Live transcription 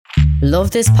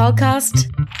Love this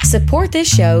podcast? Support this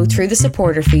show through the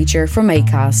supporter feature from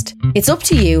Acast. It's up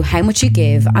to you how much you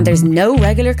give and there's no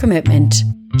regular commitment.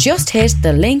 Just hit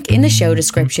the link in the show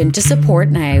description to support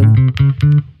now.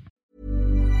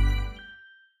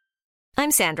 I'm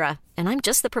Sandra, and I'm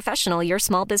just the professional your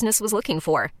small business was looking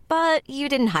for. But you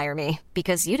didn't hire me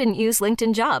because you didn't use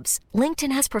LinkedIn Jobs.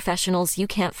 LinkedIn has professionals you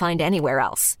can't find anywhere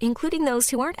else, including those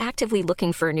who aren't actively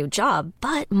looking for a new job,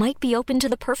 but might be open to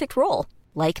the perfect role,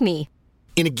 like me.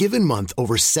 In a given month,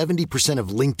 over 70% of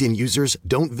LinkedIn users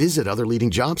don't visit other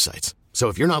leading job sites. So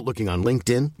if you're not looking on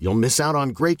LinkedIn, you'll miss out on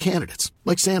great candidates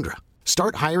like Sandra.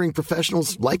 Start hiring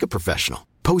professionals like a professional.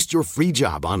 Post your free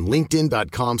job on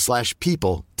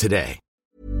linkedin.com/people today.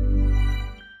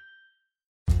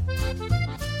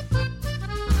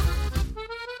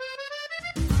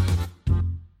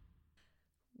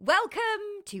 Welcome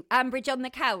to Ambridge on the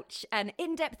Couch, an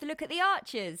in-depth look at the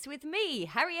Archers with me,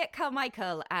 Harriet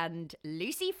Carmichael, and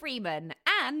Lucy Freeman,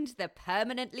 and the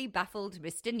permanently baffled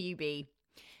Mr. Newbie.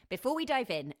 Before we dive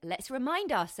in, let's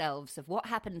remind ourselves of what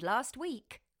happened last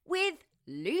week with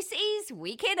Lucy's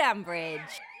Week in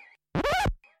Ambridge.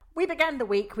 We began the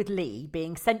week with Lee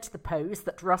being sent the pose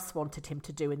that Russ wanted him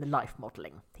to do in the life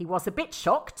modelling. He was a bit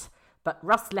shocked, but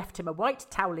Russ left him a white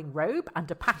toweling robe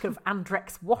and a pack of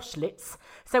Andrex washlets,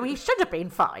 so he should have been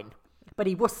fine. But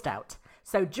he wussed out.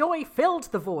 So joy filled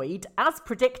the void, as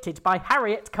predicted by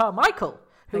Harriet Carmichael,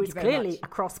 who is clearly a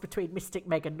cross between Mystic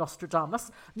Meg and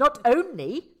Nostradamus. Not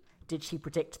only did she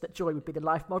predict that Joy would be the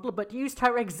life model, but used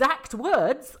her exact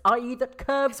words, i.e. that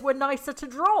curves were nicer to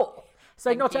draw.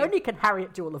 So not only can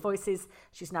Harriet do all the voices,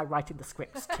 she's now writing the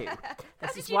scripts too.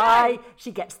 This is why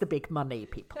she gets the big money,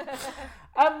 people.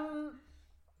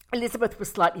 Elizabeth was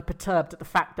slightly perturbed at the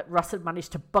fact that Russ had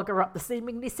managed to bugger up the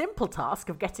seemingly simple task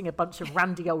of getting a bunch of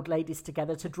randy old ladies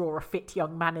together to draw a fit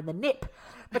young man in the nip.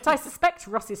 But I suspect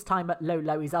Russ's time at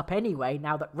Lolo is up anyway,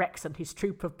 now that Rex and his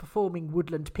troupe of performing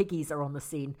woodland piggies are on the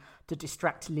scene to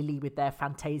distract Lily with their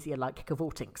Fantasia-like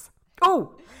cavortings.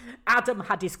 Oh, Adam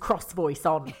had his cross voice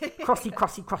on. Crossy,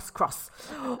 crossy, cross, cross.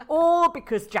 All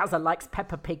because Jazza likes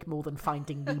Peppa Pig more than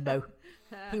Finding Nemo.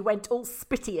 He went all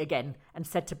spitty again and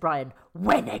said to Brian,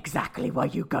 "When exactly were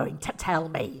you going to tell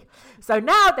me?" So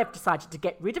now they've decided to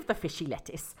get rid of the fishy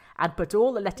lettuce and put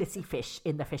all the lettucey fish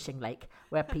in the fishing lake,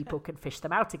 where people can fish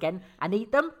them out again and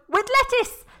eat them with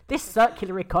lettuce. This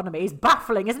circular economy is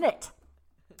baffling, isn't it?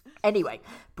 Anyway,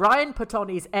 Brian put on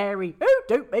his airy, "Oh,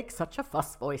 don't make such a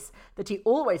fuss" voice that he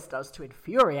always does to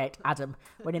infuriate Adam,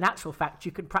 when in actual fact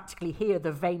you can practically hear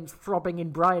the veins throbbing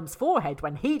in Brian's forehead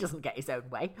when he doesn't get his own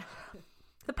way.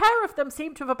 The pair of them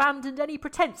seem to have abandoned any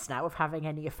pretense now of having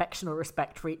any affection or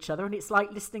respect for each other, and it's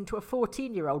like listening to a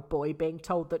 14-year-old boy being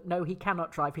told that no, he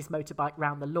cannot drive his motorbike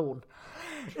round the lawn.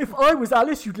 "If I was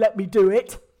Alice, you'd let me do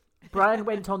it." Brian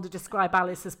went on to describe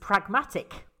Alice as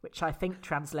pragmatic, which I think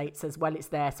translates as, "well, it's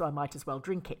there, so I might as well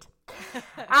drink it."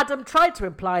 Adam tried to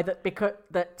imply that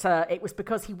it was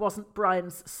because he wasn't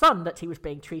Brian's son that he was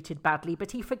being treated badly,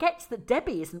 but he forgets that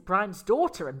Debbie isn't Brian's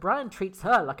daughter, and Brian treats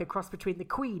her like a cross between the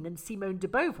Queen and Simone de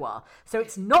Beauvoir. So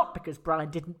it's not because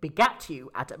Brian didn't begat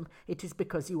you, Adam, it is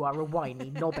because you are a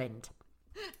whiny knobend.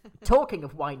 Talking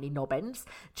of whiny knobends,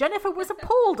 Jennifer was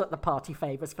appalled at the party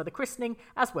favours for the christening,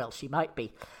 as well she might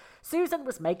be. Susan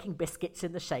was making biscuits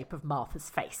in the shape of Martha's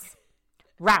face.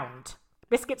 Round.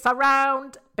 Biscuits are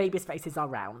round, babies' faces are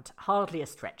round. Hardly a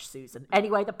stretch, Susan.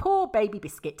 Anyway, the poor baby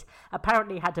biscuit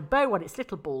apparently had a bow on its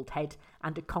little bald head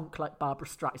and a conch like Barbara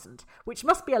Streisand, which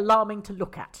must be alarming to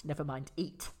look at, never mind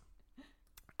eat.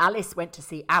 Alice went to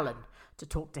see Alan to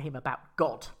talk to him about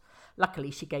God.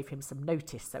 Luckily, she gave him some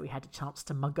notice, so he had a chance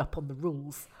to mug up on the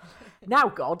rules. "Now,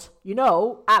 God, you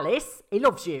know, Alice, he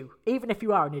loves you, even if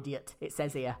you are an idiot," it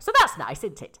says here. So that's nice,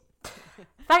 isn't it?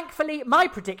 Thankfully, my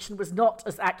prediction was not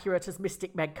as accurate as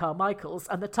Mystic Meg Carmichael's,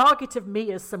 and the target of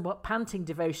Mia's somewhat panting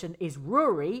devotion is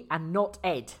Rory and not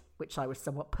Ed, which I was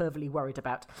somewhat pervily worried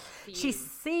about. She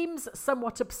seems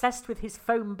somewhat obsessed with his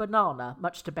foam banana,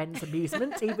 much to Ben's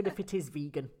amusement, even if it is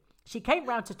vegan. She came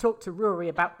round to talk to Rory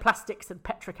about plastics and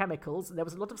petrochemicals, and there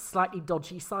was a lot of slightly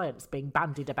dodgy science being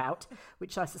bandied about,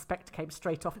 which I suspect came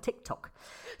straight off TikTok.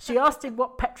 She asked him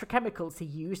what petrochemicals he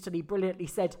used, and he brilliantly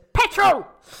said, "Petrol!"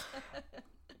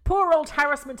 Poor old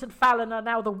Harassment and Fallon are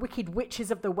now the wicked witches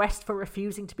of the West for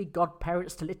refusing to be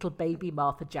godparents to little baby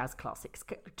Martha Jazz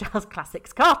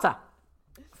Classics Carter.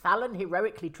 Fallon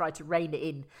heroically tried to rein it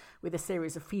in with a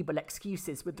series of feeble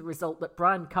excuses, with the result that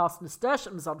Brian cast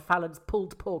nasturtiums on Fallon's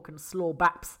pulled pork and slaw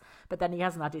baps, but then he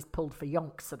hasn't had his pulled for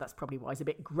yonks, so that's probably why he's a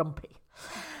bit grumpy.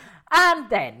 And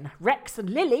then Rex and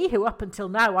Lily, who up until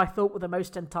now I thought were the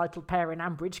most entitled pair in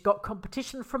Ambridge, got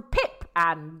competition from Pip,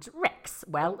 and Rex,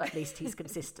 well, at least he's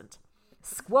consistent,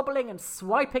 squabbling and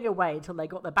swiping away until they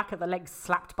got the back of the legs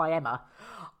slapped by Emma.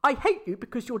 I hate you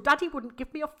because your daddy wouldn't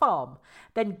give me a farm.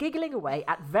 Then giggling away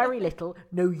at very little,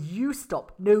 no, you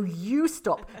stop,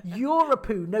 you're a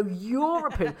poo, no, you're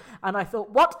a poo. And I thought,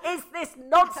 what is this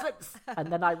nonsense?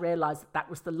 And then I realised that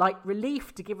was the light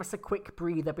relief to give us a quick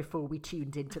breather before we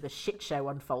tuned into the shit show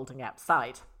unfolding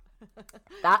outside.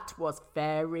 That was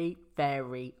very,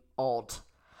 very odd.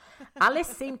 Alice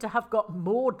seemed to have got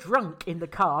more drunk in the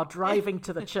car driving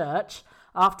to the church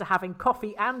after having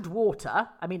coffee and water.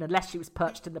 I mean, unless she was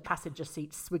perched in the passenger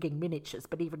seat swigging miniatures,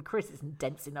 but even Chris isn't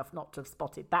dense enough not to have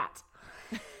spotted that.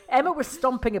 Emma was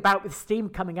stomping about with steam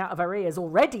coming out of her ears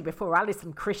already before Alice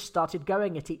and Chris started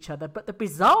going at each other, but the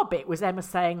bizarre bit was Emma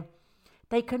saying,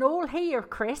 "They can all hear,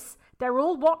 Chris. They're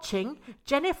all watching.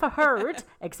 Jennifer heard,"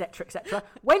 etc., etc.,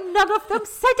 when none of them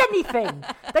said anything.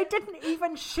 They didn't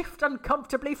even shift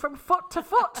uncomfortably from foot to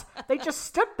foot. They just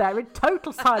stood there in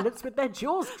total silence with their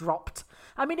jaws dropped.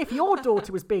 I mean, if your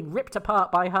daughter was being ripped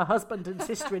apart by her husband and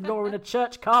sister-in-law in a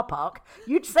church car park,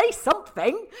 you'd say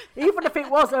something, even if it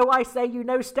was, "Oh, I say, you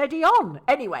know, steady on."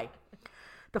 Anyway.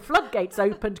 The floodgates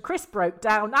opened, Chris broke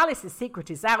down, Alice's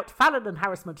secret is out, Fallon and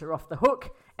harassment are off the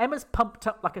hook, Emma's pumped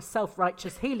up like a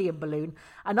self-righteous helium balloon,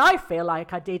 and I feel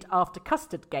like I did after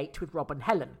Custard Gate with Rob and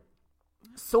Helen.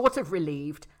 Sort of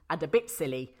relieved, and a bit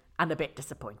silly, and a bit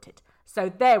disappointed. So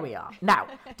there we are. Now,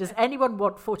 does anyone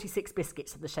want 46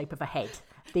 biscuits in the shape of a head?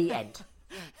 The end.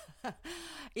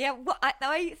 Yeah, well,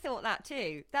 I thought that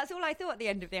too. That's all I thought at the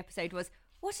end of the episode was,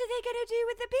 what are they going to do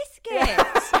with the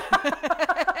biscuits?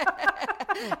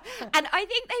 And I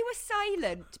think they were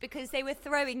silent because they were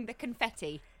throwing the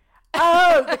confetti.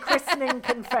 Oh, the christening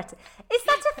confetti. Is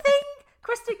that a thing?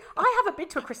 Christening? I haven't been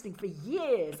to a christening for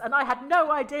years, and I had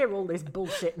no idea all this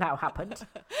bullshit now happened.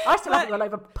 I still haven't gone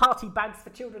over party bags for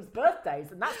children's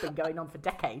birthdays, and that's been going on for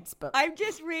decades. But I'm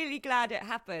just really glad it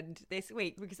happened this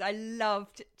week because I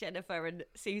loved Jennifer and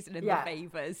Susan and the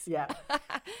Favours. Yeah.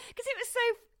 Because it was so...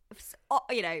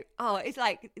 You know, it's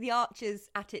like the Archers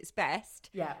at its best.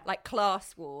 Yeah. Like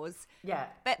class wars. Yeah.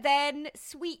 But then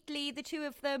sweetly, the two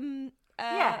of them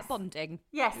bonding.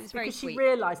 Yes, because she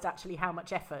realised actually how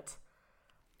much effort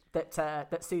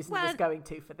that Susan was going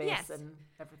to for this and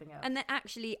everything else. And then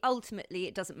actually, ultimately,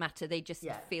 it doesn't matter. They just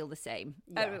feel the same.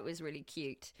 Yeah. Oh, it was really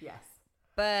cute. Yes.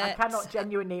 But I cannot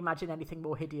genuinely imagine anything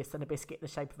more hideous than a biscuit in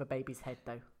the shape of a baby's head,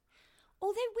 though.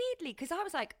 Although weirdly, because I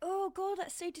was like, oh God,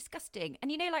 that's so disgusting.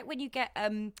 And you know, like when you get,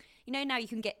 you know, now you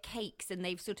can get cakes and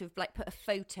they've sort of like put a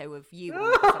photo of you on it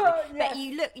or something. Yes. But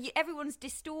you look, everyone's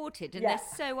distorted and they're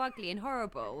so ugly and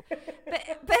horrible. But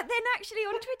then actually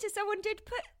on Twitter, someone did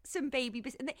put some baby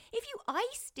biscuits. And if you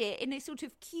iced it in a sort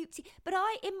of cutesy, but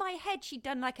in my head, she'd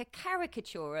done like a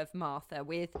caricature of Martha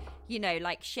with, you know,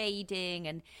 like shading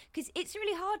and, because it's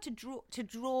really hard to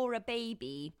draw a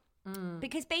baby.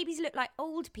 Because babies look like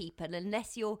old people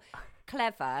unless you're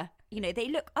clever. You know, they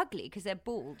look ugly because they're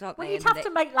bald, aren't they? Well, you'd have to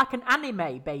make like an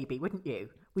anime baby, wouldn't you?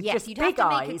 With yes, just you'd big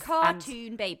have to eyes make a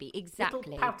cartoon baby,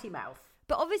 exactly. Little pouty mouth.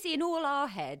 But obviously in all our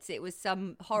heads, it was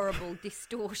some horrible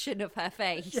distortion of her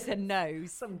face and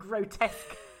nose. Some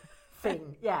grotesque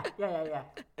thing. Yeah.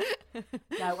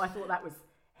 No, I thought that was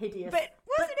hideous. But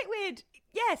wasn't it weird?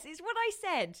 Yes, it's what I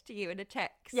said to you in a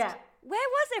text. Yeah. Where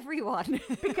was everyone?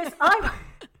 Because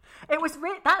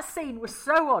that scene was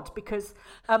so odd because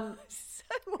so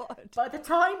odd. By the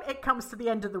time it comes to the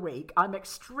end of the week, I'm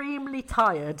extremely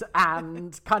tired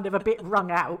and kind of a bit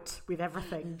wrung out with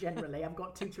everything generally. I've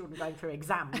got 2 children going through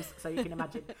exams, so you can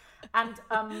imagine. And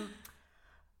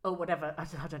or whatever, I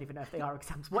don't even know if they are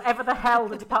exams. Whatever the hell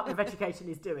the Department of Education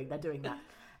is doing, they're doing that.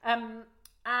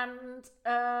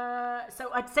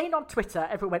 So I'd seen on Twitter,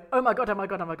 everyone went, oh my god,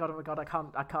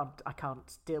 I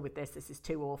can't deal with this. This is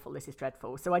too awful. This is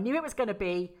dreadful. So I knew it was going to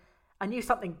be, I knew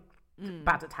something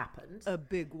bad had happened. A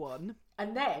big one.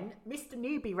 And then Mr.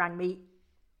 Newbie rang me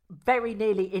very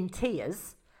nearly in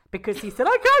tears because he said,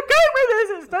 I can't cope with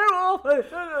this. It's so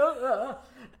awful.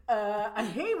 And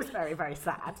he was very, very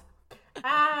sad.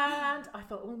 And I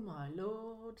thought, oh my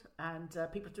lord! And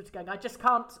people started going, I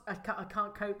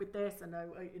can't cope with this, and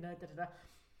you know, da da da.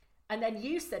 And then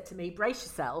you said to me, brace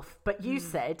yourself. But you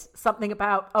said something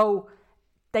about,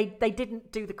 they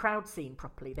didn't do the crowd scene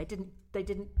properly. They didn't.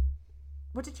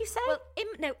 What did you say? Well, in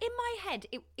my head,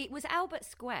 it was Albert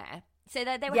Square. So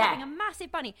they were having a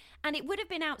massive bunny, and it would have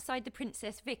been outside the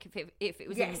Princess Vic if it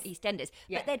was in EastEnders.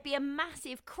 Yeah. But there'd be a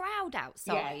massive crowd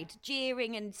outside,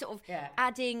 jeering and sort of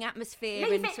adding atmosphere.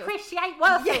 Leave and it, sort Chris, she ain't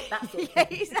worth it. That sort of thing.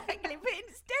 Exactly. But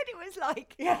instead, it was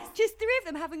like just 3 of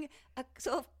them having a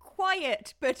sort of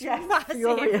quiet but Yes, massive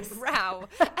furious. row.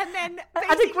 And then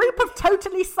And a group of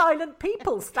totally silent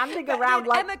people standing around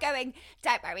like... Emma going,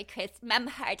 don't worry, Chris, Mum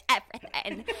heard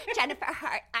everything. Jennifer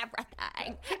heard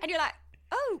everything. And you're like,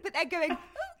 oh, but they're going,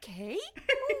 okay,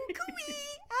 oh, gooey,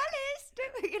 Alice.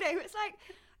 You know, it's like...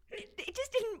 It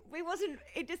just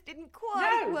didn't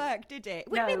quite work, did it? It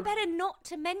would have been better not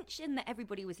to mention that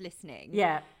everybody was listening.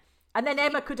 Yeah. And then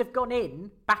Emma could have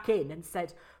gone back in and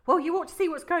said, well, you ought to see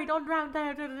what's going on round there,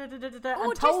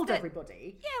 and told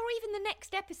everybody. Yeah, or even the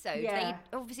next episode. Yeah.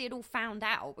 They obviously had all found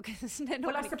out because they're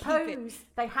not Well, I suppose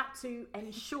they had to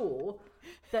ensure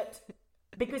that,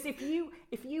 because if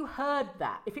you heard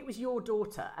that, if it was your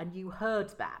daughter and you heard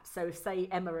that, so say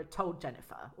Emma had told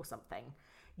Jennifer or something,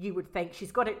 you would think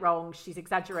she's got it wrong, she's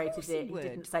exaggerated it, he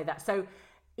didn't say that. So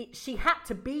she had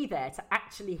to be there to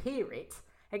actually hear it,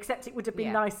 except it would have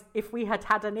been nice if we had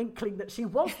had an inkling that she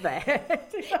was there.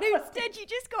 No, instead you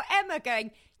just got Emma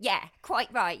going, yeah,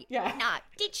 quite right. Yeah. No,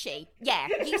 did she? Yeah,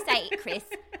 you say it, Chris.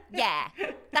 Yeah,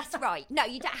 that's right. No,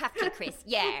 you don't have to, Chris.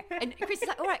 Yeah. And Chris is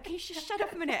like, all right, can you just shut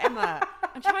up a minute, Emma?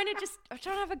 I'm trying to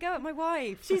have a go at my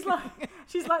wife. She's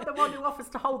like the one who offers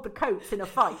to hold the coats in a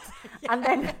fight and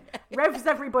then revs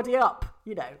everybody up,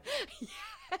 you know.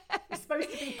 It's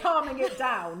supposed to be calming it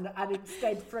down and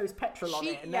instead throws petrol on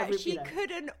it. And she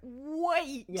couldn't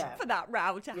wait for that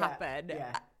row to happen.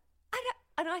 Yeah.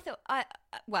 And I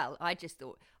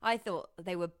thought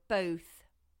they were both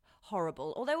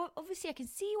horrible. Although obviously I can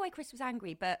see why Chris was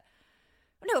angry, but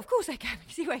no, of course I can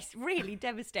see why he's really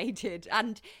devastated.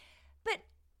 But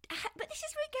this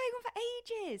has been going on for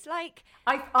ages. Like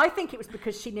I think it was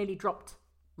because she nearly dropped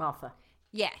Martha.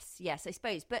 Yes, I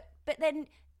suppose. But then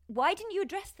why didn't you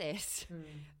address this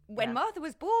when Martha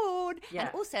was born? Yeah. And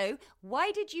also,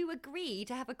 why did you agree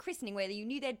to have a christening where you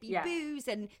knew there'd be booze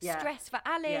and stress for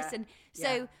Alice? Yeah. And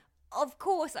so, of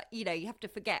course, you know, you have to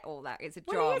forget all that. It's a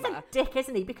Well, drama. he is a dick,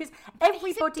 isn't he? Because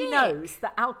everybody knows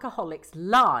that alcoholics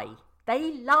lie.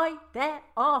 They lie their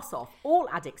arse off. All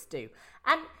addicts do.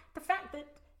 And the fact that,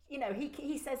 you know,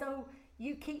 he says, oh,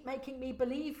 you keep making me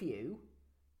believe you.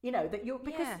 You know, that you're,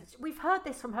 because we've heard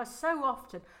this from her so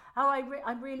often. Oh,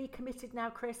 I'm really committed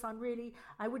now, Chris.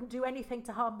 I wouldn't do anything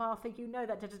to harm Martha. You know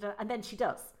that. And then she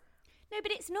does. No,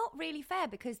 but it's not really fair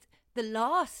because the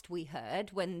last we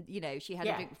heard when, you know, she had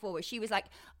a drink before, she was like,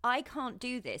 I can't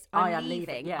do this. I'm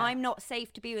leaving. Yeah. I'm not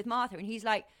safe to be with Martha. And he's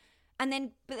like, but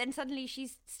then suddenly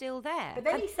she's still there. But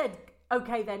then he said,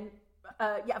 okay, then,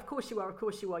 of course you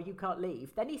are. You can't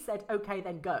leave. Then he said, okay,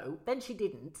 then go. Then she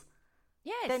didn't.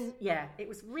 Yes. Then, it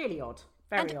was really odd.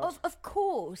 Very odd. Of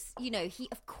course, you know, you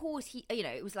know,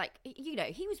 it was like, you know,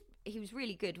 he was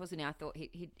really good, wasn't he? I thought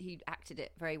he acted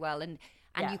it very well, and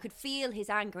you could feel his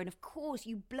anger, and of course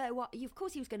he was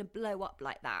going to blow up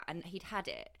like that, and he'd had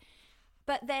it.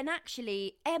 But then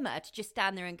actually, Emma to just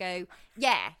stand there and go,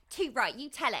 yeah, too right, you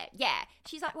tell it, yeah.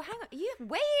 She's like, well, hang on,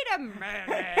 wait a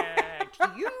minute,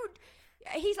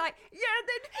 He's like, yeah,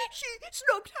 then she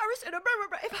snubbed Harrison.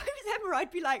 If I was Emma, I'd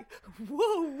be like,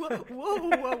 whoa,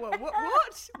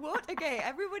 what? Okay,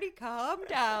 everybody calm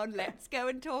down. Let's go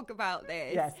and talk about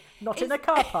this. Yes, not in a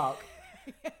car park.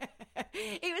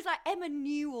 It was like Emma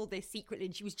knew all this secretly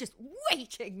and she was just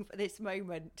waiting for this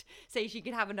moment so she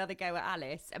could have another go at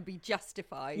Alice and be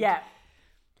justified. Yeah.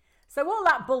 So all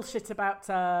that bullshit about...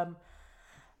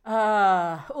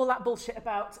 oh,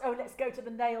 let's go to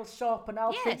the nail shop and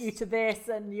I'll treat you to this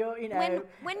and you're, you know. And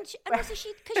also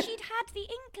because she'd had the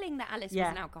inkling that Alice was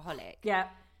an alcoholic. Yeah.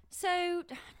 So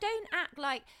don't act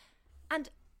like,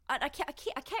 and I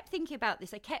kept thinking about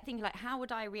this. I kept thinking like, how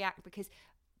would I react? Because,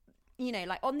 you know,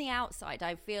 like on the outside,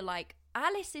 I feel like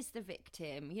Alice is the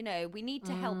victim. You know, we need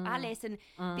to help Alice and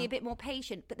be a bit more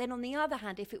patient. But then on the other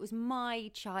hand, if it was my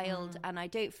child and I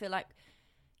don't feel like,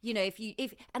 you know,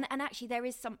 and actually there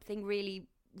is something really,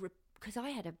 because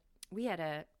we had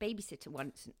a babysitter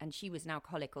once and she was an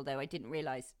alcoholic, although I didn't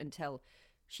realise until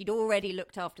she'd already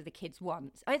looked after the kids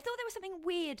once. I thought there was something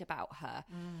weird about her.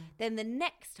 Then the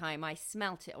next time I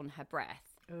smelt it on her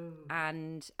breath.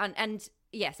 And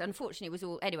yes, unfortunately it was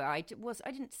all, anyway, I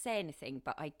didn't say anything,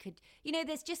 but I could, you know,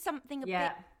 there's just something a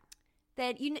bit,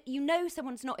 that you know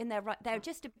someone's not in there right, they're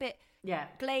just a bit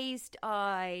glazed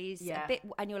eyes, a bit,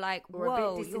 and you're like, or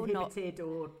whoa, a bit disinhibited,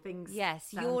 or things. Yes,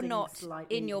 you're not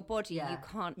slightly, in your body. You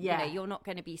can't. You know, you're not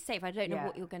going to be safe. I don't know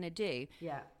what you're going to do.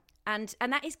 Yeah, and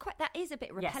that is a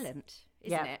bit repellent,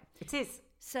 isn't it? It is.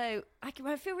 So I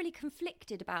feel really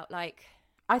conflicted about like.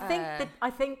 I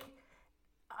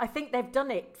think they've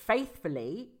done it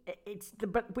faithfully.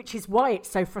 Which is why it's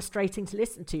so frustrating to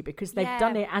listen to, because they've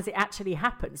done it as it actually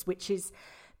happens, which is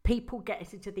people get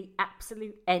to the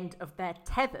absolute end of their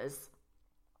tethers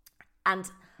and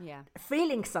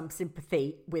feeling some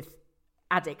sympathy with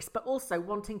addicts, but also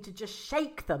wanting to just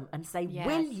shake them and say,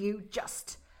 will you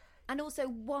just... And also,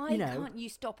 why can't you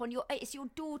stop on it's your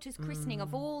daughter's christening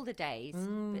of all the days.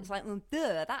 It's like,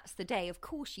 that's the day. Of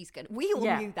course she's going to... We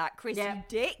all knew that, Chris, you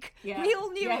dick. Yeah. We all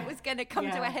knew it was going to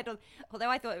come to a head on... Although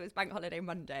I thought it was Bank Holiday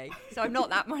Monday, so I'm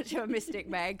not that much of a mystic,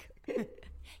 Meg.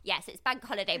 Yes, it's Bank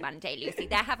Holiday Monday, Lucy.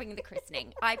 They're having the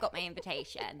christening. I got my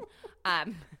invitation. I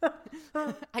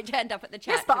turned up at the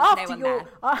church. Yes, but after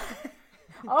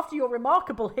after your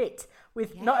remarkable hit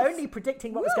with not only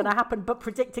predicting what was going to happen, but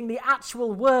predicting the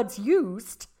actual words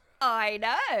used. I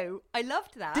know. I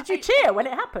loved that. Did you cheer when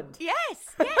it happened?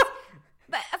 Yes.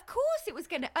 But of course it was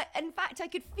going to... in fact, I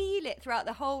could feel it throughout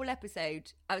the whole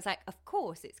episode. I was like, of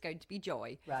course it's going to be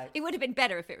Joy. Right. It would have been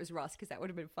better if it was Russ, because that would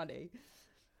have been funny.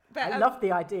 But I love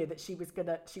the idea that she was going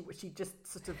to... She just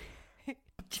sort of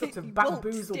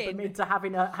bamboozled them into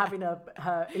having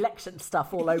her election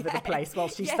stuff all over the place while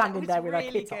she's standing there with her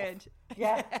kit off.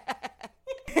 Yeah.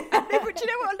 But do you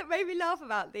know what made me laugh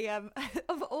about the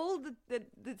of all the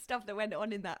stuff that went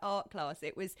on in that art class?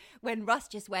 It was when Russ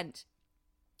just went,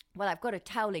 well, I've got a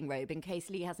toweling robe in case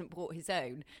Lee hasn't brought his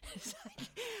own. It's like,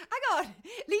 hang on,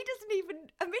 Lee doesn't even...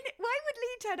 A minute, why would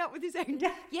Lee turn up with his own?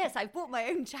 Yes, I've bought my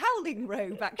own toweling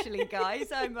robe, actually, guys.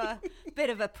 I'm a bit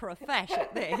of a profesh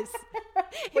at this.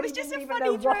 It was just a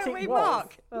funny throwaway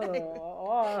mark.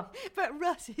 Oh. But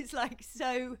Russ is like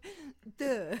so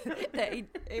that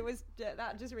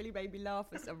that just really made me laugh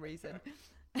for some reason.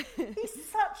 He's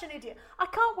such an idiot. I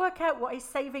can't work out what his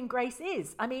saving grace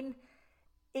is. I mean...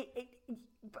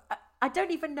 I don't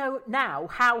even know now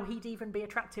how he'd even be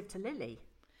attractive to Lily.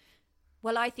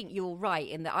 Well, I think you're right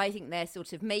in that I think they're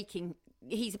sort of making...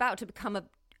 He's about to become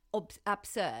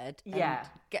absurd and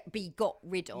be got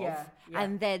rid of. Yeah.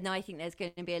 And then I think there's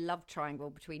going to be a love triangle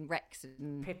between Rex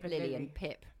and Pip Lily and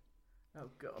Pip.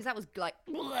 Oh, God. Because that was like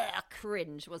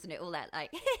cringe, wasn't it? All that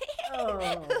like,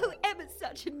 oh, Emma's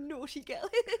such a naughty girl.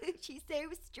 She's so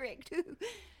strict.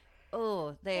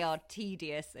 Oh, they are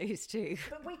tedious, those two.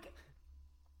 But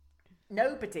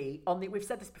nobody on the... We've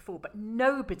said this before, but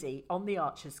nobody on the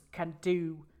Archers can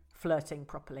do flirting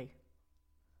properly.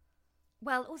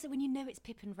 Well, also when you know it's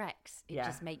Pip and Rex, it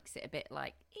just makes it a bit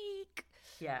like, eek.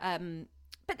 Yeah.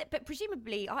 But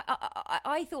presumably,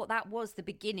 I thought that was the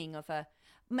beginning of a...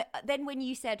 Then when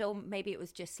you said, oh, maybe it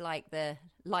was just like the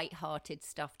light-hearted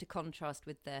stuff to contrast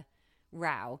with the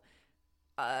row...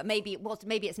 maybe it was.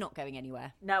 Maybe it's not going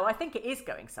anywhere. No, I think it is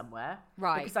going somewhere.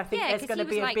 Right. Because I think there's going to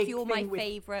be a big you're thing my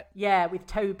favourite. Yeah, with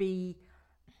Toby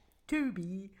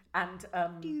and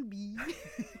Doobie.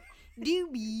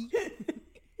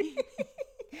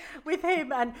 With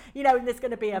him, and and there's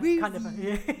going to be a Ruthie. kind of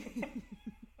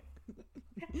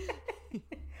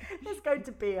there's going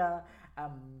to be a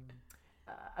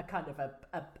kind of a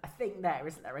thing there,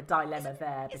 isn't there? A dilemma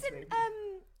there. Isn't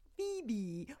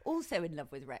Phoebe also in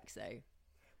love with Rex though?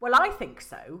 Well, I think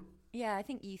so. Yeah, I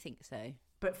think you think so.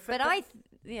 But Phoebe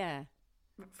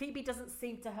doesn't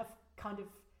seem to have kind of...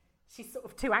 She's sort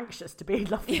of too anxious to be in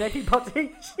love with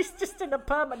anybody. She's just in a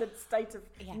permanent state of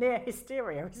near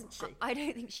hysteria, isn't she? I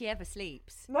don't think she ever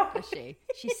sleeps, does she?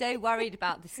 She's so worried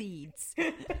about the seeds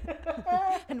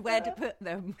and where to put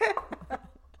them.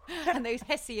 And those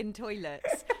Hessian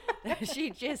toilets. She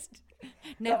just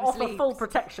never offer sleeps. Full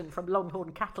protection from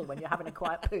longhorn cattle when you're having a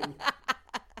quiet poo.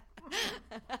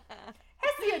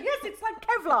 Hessian, yes, it's like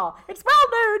Kevlar. It's well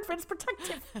known for its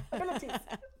protective abilities.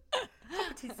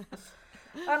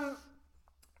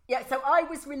 So I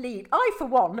was relieved. I, for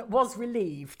one, was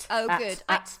relieved. Oh, good.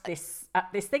 At this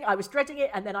thing. I was dreading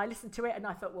it, and then I listened to it, and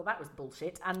I thought, well, that was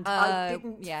bullshit, and I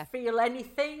didn't feel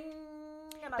anything,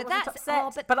 and I wasn't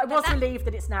upset. But I was relieved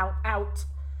that it's now out,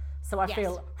 so I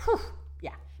feel,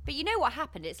 yeah. But you know what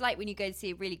happened? It's like when you go to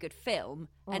see a really good film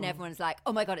and everyone's like,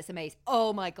 oh my God, it's amazing.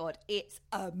 Oh my God, it's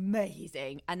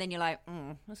amazing. And then you're like,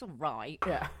 that's all right.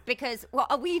 Yeah. Because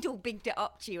we'd all bigged it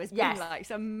up to you as being like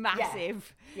some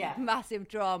massive, massive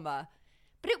drama.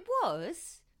 But it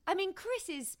was. I mean,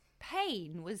 Chris's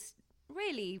pain was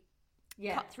really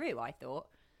cut through, I thought.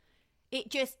 It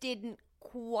just didn't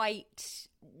quite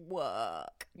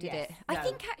work, did it? No. I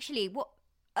think actually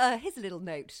here's a little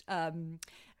note.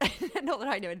 Not that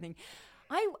I know anything.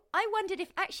 I wondered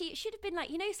if actually it should have been like,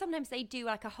 sometimes they do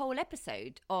like a whole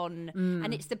episode on,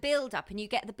 and it's the build up, and you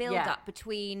get the build up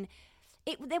between.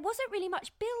 There wasn't really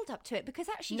much build up to it because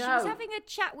actually she was having a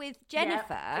chat with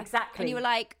Jennifer, exactly, and you were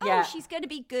like, she's going to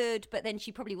be good, but then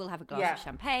she probably will have a glass of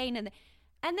champagne, and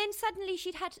then suddenly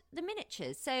she'd had the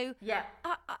miniatures. So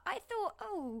I thought,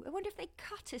 I wonder if they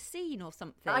cut a scene or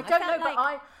something. I don't know, but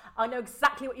I know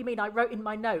exactly what you mean. I wrote in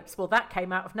my notes, well, that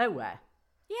came out of nowhere.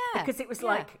 Yeah. Because it was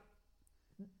like,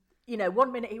 you know,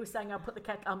 1 minute he was saying,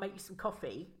 I'll make you some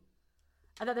coffee.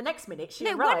 And then the next minute she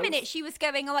arrives. 1 minute she was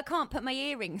going, I can't put my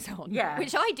earrings on. Yeah.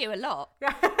 Which I do a lot.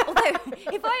 Although,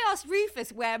 if I asked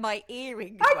Rufus where my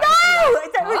earrings were... I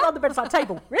know! They're on the bedside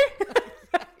table.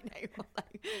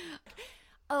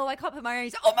 Oh, I can't put my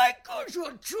earrings on. Oh my gosh,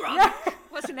 you're drunk!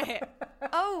 Wasn't it?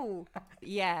 Oh,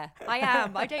 yeah, I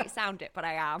am. I don't sound it, but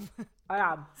I am. I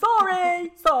am.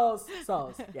 Sorry! Soz.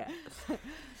 Yeah.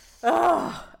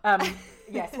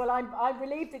 Yes, well, I'm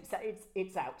relieved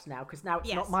it's out now, because now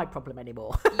it's not my problem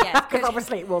anymore. Yes, because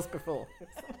obviously it was before.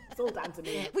 It's all down to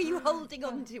me. Were you holding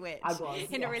on to it? I was,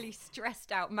 in a really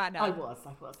stressed out manner. I was.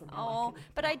 Oh,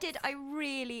 but I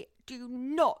really do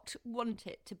not want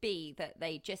it to be that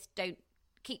they just don't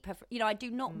keep her. You know, I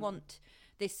do not want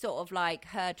this sort of like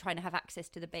her trying to have access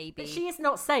to the baby. But she is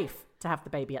not safe to have the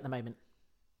baby at the moment.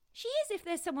 She is if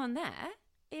there's someone there.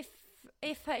 If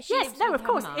she yes, lives no, with of her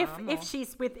course. mum If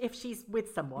she's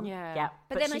with someone, Yeah.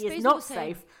 But then I she is suppose not also-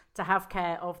 safe to have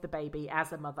care of the baby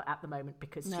as a mother at the moment,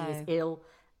 because she is ill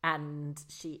and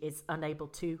she is unable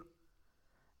to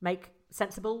make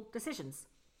sensible decisions.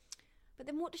 But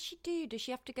then what does she do? Does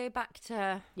she have to go back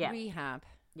to rehab?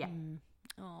 Yeah.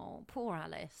 Oh, poor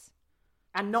Alice.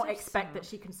 And not So expect sad. that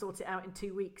she can sort it out in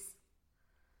 2 weeks.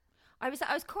 I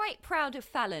was quite proud of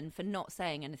Fallon for not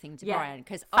saying anything to Yeah. Brian,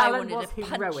 because I Fallon wanted was to punch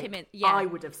heroic. him in. Yeah, I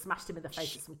would have smashed him in the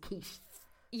face with some quiche.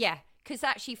 yeah, because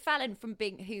actually Fallon, from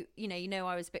being who you know,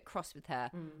 I was a bit cross with her.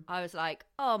 I was like,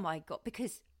 oh my god,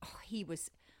 because he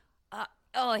was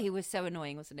so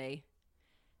annoying, wasn't he?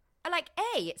 Like,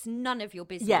 A, it's none of your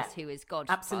business who is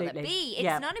Godfather. absolutely. B,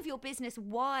 it's none of your business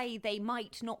why they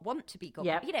might not want to be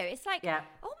Godfather. Yeah. You know, it's like, Yeah.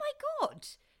 oh my god,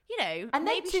 you know, And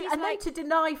maybe she's then like, to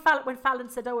deny Fallon, when Fallon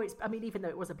said, even though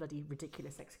it was a bloody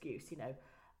ridiculous excuse, you know,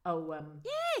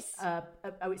 yes,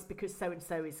 it's because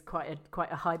so-and-so is quite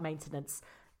a high maintenance,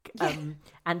 and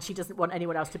she doesn't want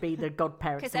anyone else to be the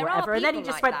godparents 'Cause or there are whatever. And then he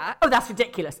people just like went, that. oh, that's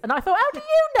ridiculous. And I thought, how do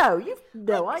you know? You've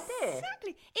no idea.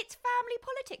 Exactly. It's family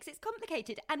politics. It's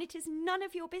complicated, and it is none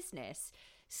of your business.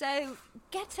 So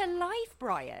get a life,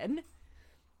 Brian.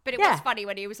 But it was funny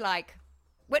when he was like,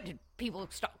 when did people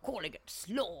start calling it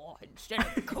slaw instead of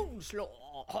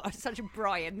coleslaw? Such a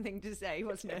Brian thing to say,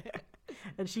 wasn't it?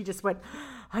 And she just went,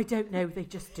 I don't know, they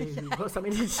just do, or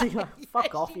something. And she like,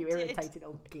 fuck off, she you did. irritated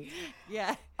old kid.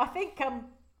 Yeah. I think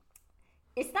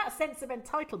it's that sense of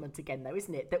entitlement again, though,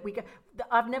 isn't it? That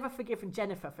I've never forgiven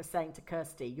Jennifer for saying to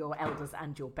Kirsty, "Your elders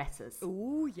and your betters."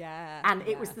 Oh yeah. And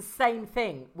it was the same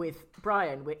thing with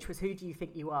Brian, which was, "Who do you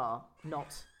think you are?"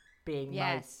 Not being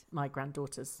my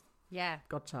granddaughter's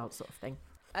godchild sort of thing.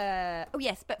 Oh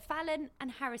yes, but Fallon and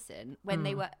Harrison, when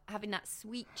they were having that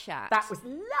sweet chat, That was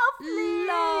lovely.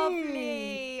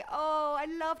 Oh, I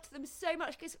loved them so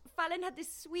much because Fallon had this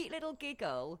sweet little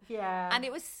giggle. Yeah. And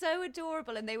it was so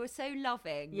adorable and they were so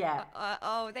loving. Yeah.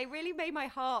 They really made my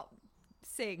heart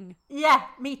sing. Yeah,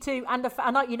 me too. And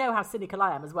you know how cynical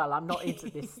I am as well. I'm not into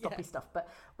this stoppy stuff. But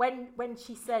when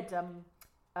she said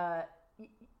I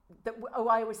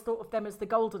always thought of them as the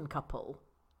golden couple.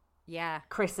 Yeah.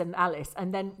 Chris and Alice,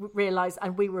 and then realised,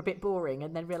 and we were a bit boring,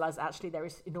 and then realised actually there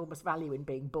is enormous value in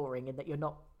being boring and that you're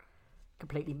not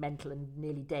completely mental and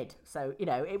nearly dead. So, you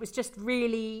know, it was just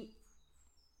really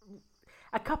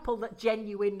a couple that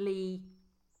genuinely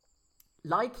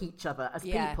like each other as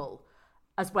people,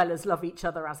 as well as love each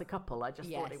other as a couple. I just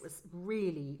thought it was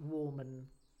really warm and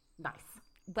nice.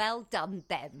 Well done,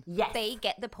 them. Yes. They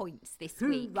get the points this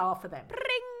week. Hoorah for them.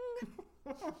 Ring!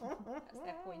 That's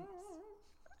their points.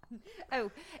 Oh,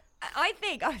 I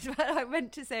think I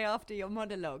meant to say after your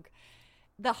monologue,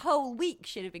 the whole week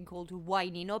should have been called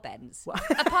Whiny Knobbends.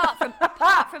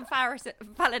 apart from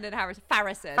Fallon and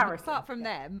Harrison. Apart from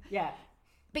them. Yeah.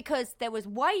 Because there was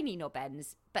Whiny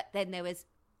Knobbends, but then there was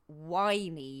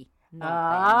Whiny Knobbends.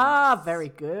 Ah, very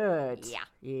good. Yeah.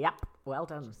 Yep. Well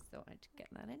done. Just thought I'd get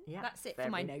that in. Yeah, That's it for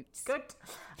my notes. Good.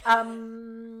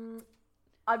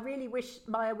 I really wish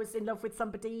Maya was in love with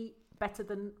somebody better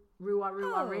than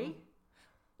Ruari.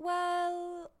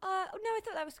 Well, no, I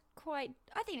thought that was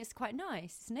I think it's quite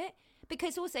nice, isn't it?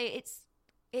 Because also it's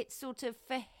sort of,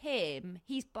 for him,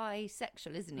 he's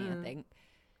bisexual, isn't he, I think.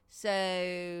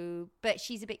 So, but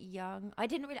she's a bit young. I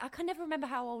can never remember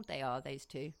how old they are, those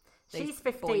two. Those She's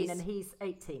 15 boys. and he's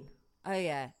 18. Oh,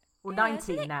 yeah. Or Yeah,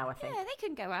 19 so now, I think. Yeah, they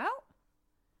can go out.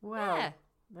 Well, yeah.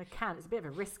 they can. It's a bit of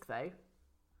a risk, though.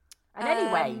 And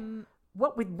anyway,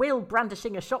 what with Will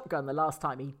brandishing a shotgun the last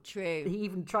time he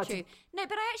even tried to. No,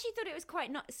 but I actually thought it was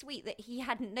quite not sweet that he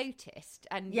hadn't noticed,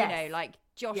 and Yes. you know, like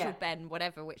Josh or Ben,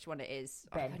 whatever, which one it is,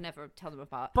 I can never tell them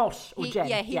apart. Bosch or Jen.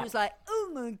 Yeah, he was like,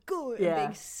 "Oh my god," and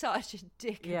being such a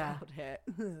dick about it.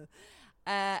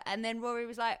 And then Rory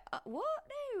was like, "What?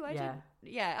 No, I didn't."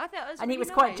 Yeah, I thought it was. And really he was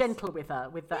nice. quite gentle with her,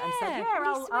 and said, Yeah, "Yeah,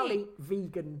 really I'll sweet. eat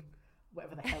vegan,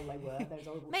 whatever the hell they were. Those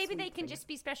horrible Maybe they sweet can things." just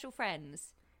be special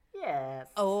friends. Yes.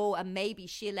 Oh, and maybe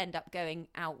she'll end up going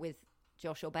out with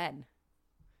Josh or Ben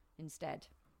instead.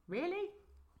 Really?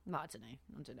 Well, I don't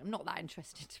know. I'm not that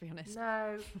interested, to be honest.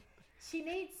 No. She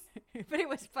needs. But it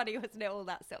was funny, wasn't it? All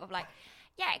that sort of like,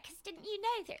 yeah, because didn't you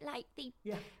know that like the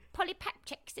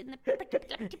polypeptics in the food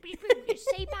is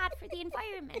so bad for the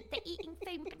environment that eating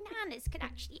foam bananas could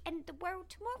actually end the world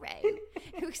tomorrow?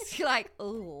 It was like,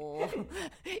 oh,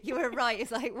 you were right.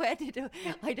 It's like,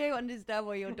 I don't understand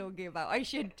what you're talking about. I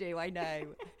should do, I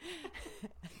know.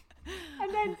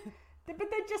 And then, but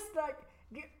they're just like,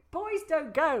 boys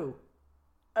don't go,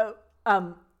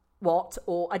 what?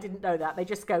 Or I didn't know that. They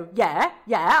just go, yeah,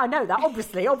 I know that,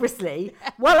 obviously.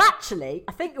 Well, actually,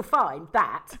 I think you'll find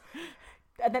that.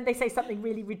 And then they say something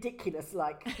really ridiculous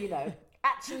like,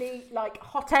 actually, like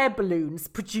hot air balloons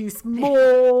produce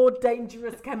more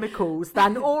dangerous chemicals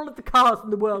than all of the cars in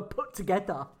the world put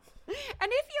together.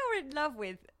 And if you're in love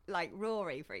with, like,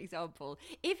 Rory, for example,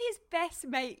 if his best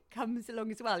mate comes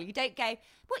along as well, you don't go,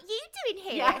 "What are you doing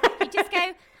here?" Yeah. You just go,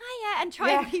 "Hiya," and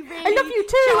try and be really I love you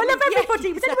too. I love charming.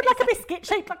 everybody. But then would like a biscuit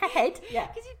shaped like a head. Yeah.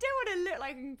 Because you don't want to look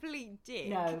like a complete dick.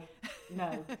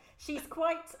 No. She's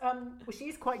quite, she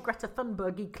is quite Greta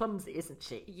Thunberg-y clumsy, isn't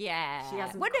she? Yeah. She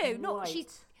hasn't Well, no, not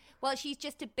quite- she's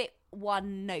just a bit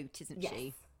one note, isn't Yes.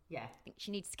 she? Yeah. I think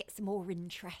she needs to get some more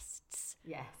interests.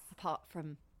 Yes. Apart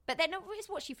from, but then it's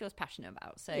what she feels passionate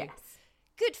about. So Yes.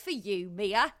 good for you,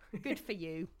 Mia. Good for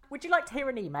you. Would you like to hear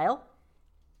an email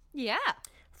Yeah.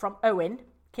 from Owen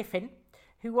Kiffin,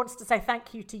 who wants to say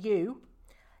thank you to you?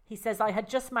 He says, I had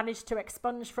just managed to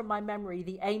expunge from my memory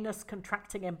the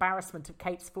anus-contracting embarrassment of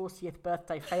Kate's 40th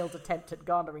birthday failed attempt at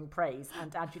garnering praise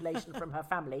and adulation from her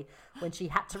family when she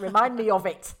had to remind me of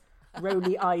it.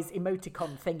 Rolly eyes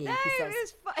emoticon thingy, No, he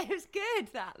says. it was good,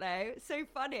 that, though. It's so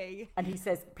funny. And he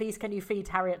says, please can you feed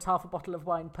Harriet half a bottle of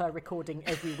wine per recording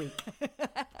every week?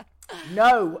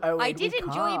 No, Owen, I did we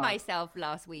enjoy can't. myself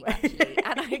last week, actually,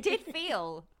 and I did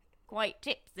feel quite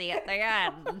tipsy at the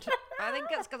end. I think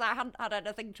it's because I hadn't had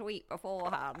anything to eat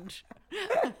beforehand.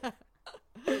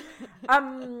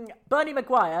 Bernie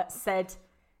Maguire said,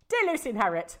 Dear Lucy and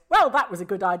Harriet, well, that was a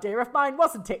good idea of mine,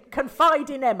 wasn't it? Confide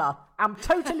in Emma. I'm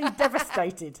totally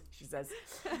devastated, she says.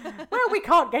 Well, we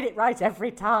can't get it right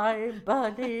every time,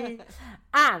 Bernie.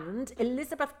 And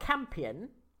Elizabeth Campion,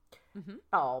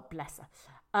 oh, bless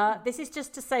her. This is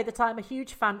just to say that I'm a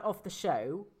huge fan of the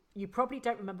show. You probably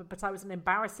don't remember, but I was an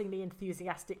embarrassingly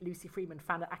enthusiastic Lucy Freeman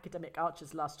fan at Academic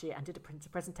Archers last year and did a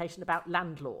presentation about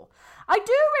land law. I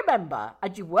do remember,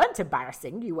 and you weren't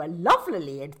embarrassing, you were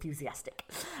lovelily enthusiastic.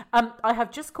 I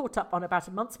have just caught up on about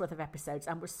a month's worth of episodes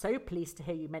and was so pleased to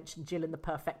hear you mention Jill and the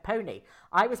Perfect Pony.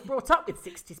 I was brought up with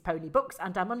 60s pony books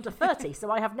and I'm under 30,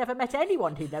 so I have never met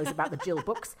anyone who knows about the Jill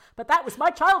books, but that was my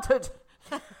childhood.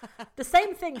 The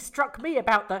same thing struck me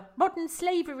about the modern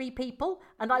slavery people,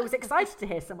 and I was excited to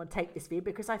hear someone take this view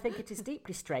because I think it is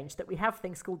deeply strange that we have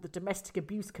things called the Domestic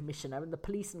Abuse Commissioner and the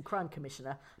Police and Crime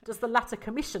Commissioner. Does the latter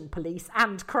commission police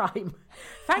and crime?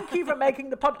 Thank you for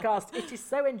making the podcast. It is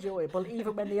so enjoyable,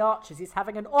 even when the Archers is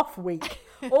having an off week.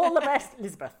 All the best,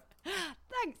 Elizabeth.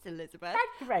 Thanks, Elizabeth.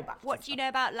 Thank you very much. What do you know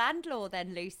about land law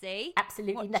then, Lucy?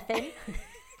 Absolutely nothing.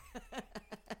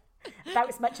 About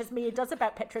as much as Mia does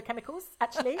about petrochemicals,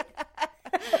 actually.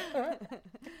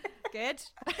 Good.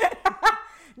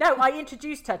 No, I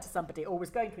introduced her to somebody, or was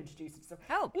going to introduce her to somebody.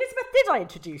 Oh. Elizabeth, did I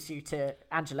introduce you to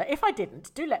Angela? If I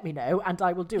didn't, do let me know, and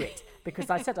I will do it, because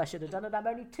I said I should have done it. I'm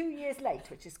only 2 years late,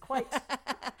 which is quite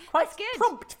good.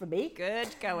 prompt for me.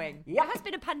 Good going. Yeah. There has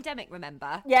been a pandemic,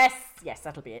 remember? Yes,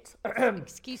 that'll be it.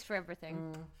 Excuse for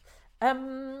everything.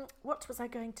 What was I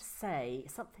going to say?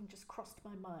 Something just crossed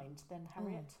my mind then,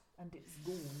 Harriet, and it's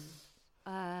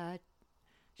gone.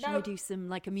 Shall No. I do some,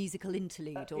 like, a musical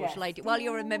interlude? Or Yes. shall I do, while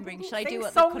you're remembering, shall I Sing do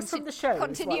what songs from the shows while I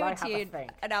have a continuity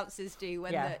think. announcers do?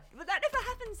 When Yeah. but that never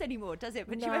happens anymore, does it?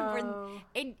 But do you No. remember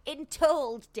in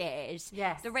old days,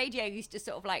 Yes. the radio used to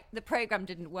sort of, like, the programme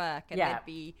didn't work, and Yeah. there'd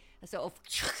be a sort of...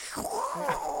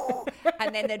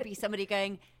 and then there'd be somebody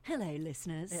going, hello,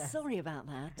 listeners, Yeah. sorry about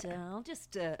that. I'll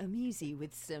just amuse you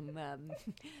with some...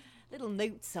 little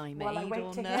notes I made While I wait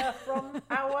on... to hear from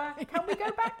our... Can we go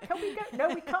back? Can we go? No,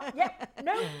 we can't. Yep.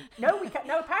 No, we can't.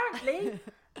 No, apparently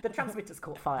the transmitter's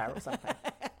caught fire or something.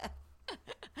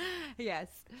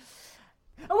 Yes.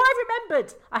 Oh, I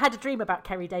remembered. I had a dream about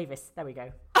Kerry Davis. There we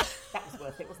go. That was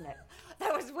worth it, wasn't it?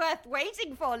 That was worth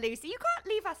waiting for, Lucy. You can't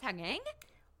leave us hanging.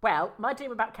 Well, my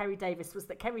dream about Kerry Davis was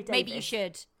that Kerry Davis... Maybe you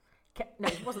should. No,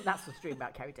 it wasn't that sort of dream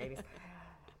about Kerry Davis.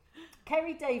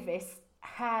 Kerry Davis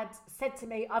had said to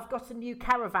me, I've got a new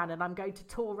caravan and I'm going to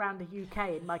tour around the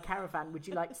UK in my caravan. Would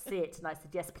you like to see it? And I said,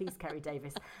 yes, please, Kerry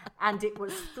Davis. And it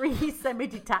was 3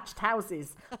 semi-detached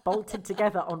houses bolted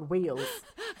together on wheels.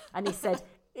 And he said,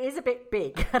 it is a bit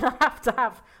big and I have to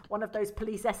have one of those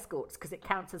police escorts because it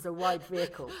counts as a wide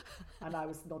vehicle. And I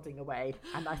was nodding away.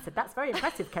 And I said, that's very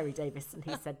impressive, Kerry Davis. And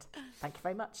he said, thank you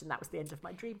very much. And that was the end of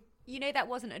my dream. You know that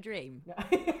wasn't a dream.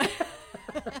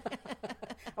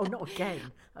 Oh, not again.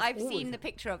 I've seen the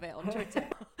picture of it on Twitter.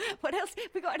 What else?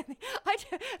 We got anything? I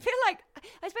feel like,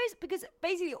 I suppose, because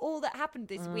basically all that happened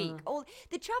this week,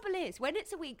 the trouble is, when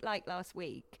it's a week like last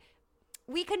week,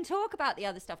 we can talk about the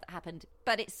other stuff that happened,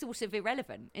 but it's sort of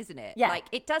irrelevant, isn't it? Yeah. Like,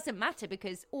 it doesn't matter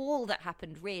because all that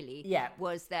happened really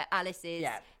was that Alice's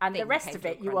and the rest came of to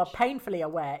a it, you crunch. are painfully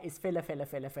aware, is filler.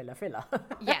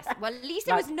 Yes. Well, at least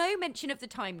there was no mention of the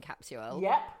time capsule.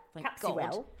 Yep. Thank Capsule.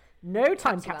 God. No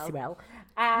time capsule.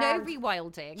 No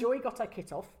rewilding. Joy got her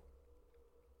kit off.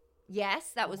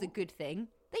 Yes, that was a good thing.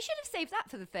 They should have saved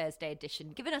that for the Thursday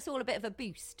edition, given us all a bit of a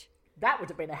boost. That would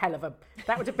have been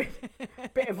that would have been a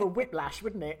bit of a whiplash,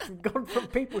 wouldn't it? Gone from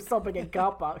people sobbing in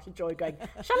car parks to Joy going,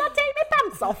 shall I take my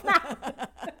pants off now?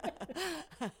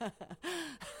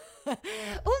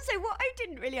 Also, what I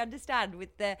didn't really understand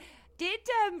with did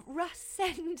Russ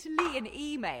send Lee an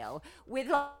email with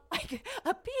like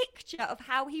a picture of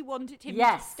how he wanted him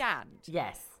to stand?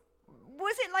 Yes.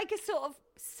 Was it like a sort of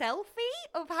selfie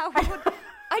of how he would...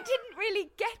 I didn't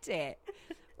really get it.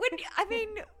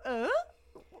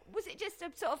 Was it just a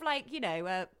sort of like,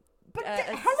 But a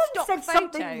Helen stock said photo?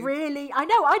 something really... I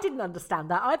know, I didn't understand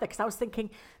that either, because I was thinking,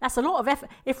 that's a lot of effort.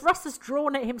 If Russ has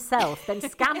drawn it himself, then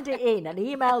scanned it in and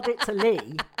emailed it to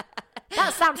Lee,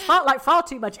 that sounds far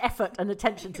too much effort and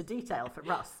attention to detail for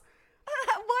Russ.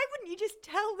 Why wouldn't you just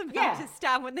tell them how to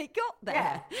stand when they got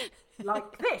there? Yeah,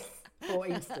 like this, for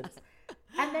instance.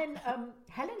 And then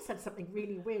Helen said something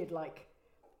really weird, like,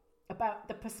 about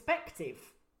the perspective.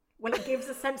 Well, it gives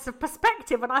a sense of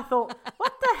perspective, and I thought,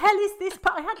 what the hell is this?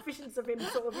 But I had visions of him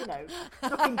sort of,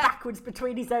 looking backwards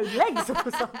between his own legs or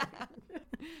something.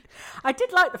 I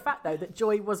did like the fact, though, that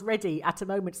Joy was ready at a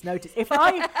moment's notice. If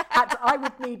I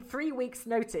would need 3 weeks'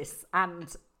 notice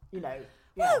and,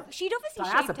 Well, she'd obviously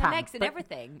shaved her legs and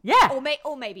everything. Yeah.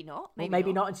 Or maybe not.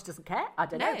 Maybe not, and she doesn't care. I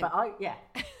don't know, but yeah.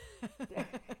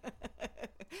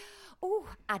 Oh,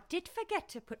 I did forget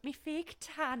to put my fake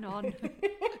tan on. I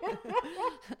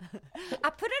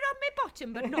put it on my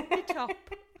bottom, but not my top.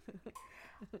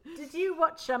 Did you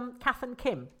watch Kath and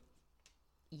Kim?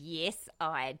 Yes,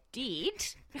 I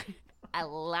did. I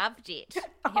loved it.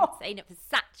 I haven't seen it for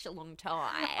such a long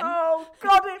time. Oh,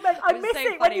 God, I miss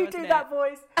it when you do that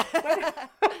voice.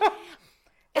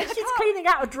 And she's cleaning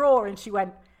out a drawer and she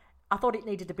went, I thought it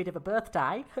needed a bit of a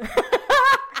birthday.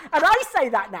 And I say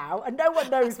that now, and no one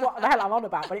knows what the hell I'm on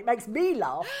about, but it makes me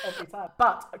laugh every time.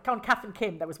 But on Kath and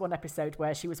Kim, there was one episode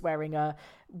where she was wearing an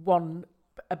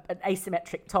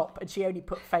asymmetric top, and she only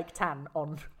put fake tan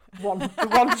on one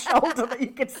shoulder that you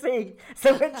could see.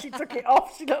 So when she took it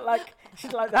off, she looked like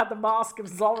had the mask of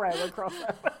Zorro across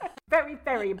her. Very,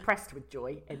 very impressed with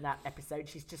Joy in that episode.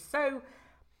 She's just so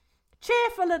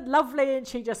cheerful and lovely, and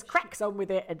she just cracks on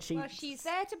with it, and she's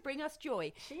there to bring us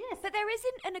joy. She is. But there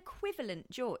isn't an equivalent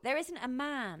Joy. There isn't a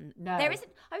man. No. There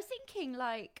isn't. I was thinking,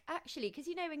 like, actually, because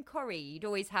in Corrie, you'd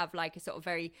always have like a sort of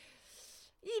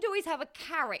you'd always have a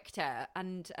character,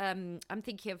 and I'm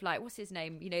thinking of like, what's his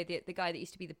name? The guy that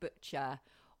used to be the butcher,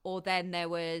 or then there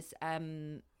was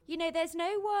there's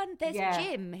no one. There's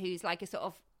Jim, who's like a sort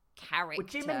of character. Well,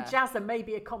 Jim and Jazza may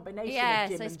be a combination of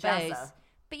Jim and Jazza.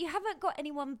 But you haven't got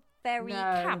anyone very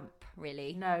camp,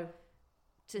 really. No.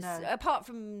 Apart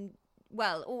from,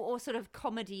 or sort of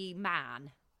comedy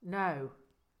man. No.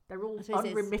 They're all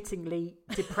unremittingly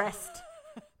depressed,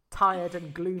 tired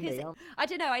and gloomy. I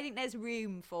don't know. I think there's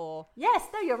room for... Yes,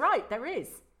 no, you're right. There is.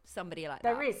 Somebody like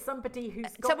that. There is. Somebody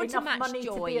who's got enough money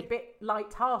to be a bit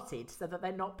light-hearted so that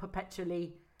they're not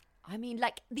perpetually... I mean,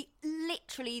 like,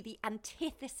 literally the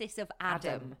antithesis of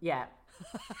Adam. Yeah.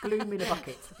 Gloom in a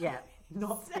bucket. Yeah.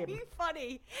 Not so him.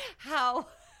 Funny how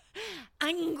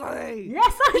angry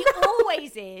he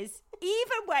always is,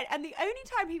 even when, and the only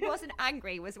time he wasn't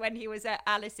angry was when he was at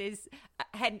Alice's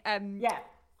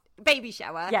baby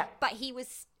shower. Yeah. But he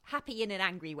was happy in an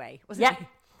angry way, wasn't he?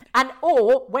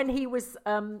 Or when he was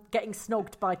getting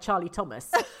snogged by Charlie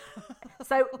Thomas.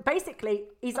 So basically,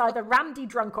 he's either randy,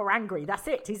 drunk, or angry. That's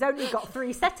it. He's only got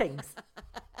 3 settings.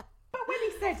 But when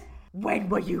he said, "When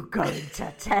were you going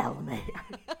to tell me?"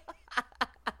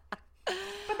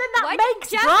 But then that makes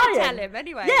Brian tell him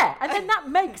anyway. Yeah, and then that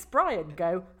makes Brian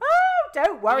go, "Oh,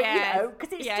 don't worry,"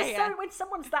 because it's just so when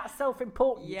someone's that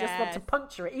self-important, you just want to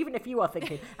puncture it, even if you are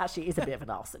thinking, actually, it is a bit of an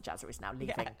arse that Jazza is now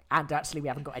leaving, and actually we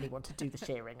haven't got anyone to do the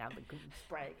shearing and the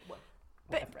spraying.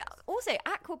 But also,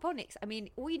 aquaponics, I mean,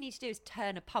 all you need to do is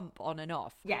turn a pump on and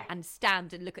off and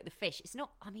stand and look at the fish. It's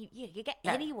not, I mean, you get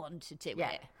anyone to do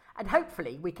it. And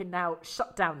hopefully we can now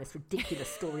shut down this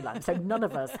ridiculous storyline so none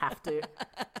of us have to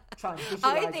try and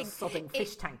visualise a sobbing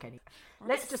fish tank anymore.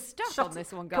 Let's just stop on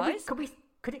this one, guys.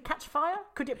 Could it catch fire?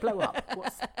 Could it blow up?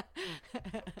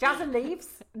 Jazza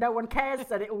leaves, no one cares,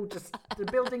 and the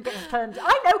building gets turned.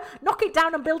 I know, knock it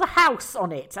down and build a house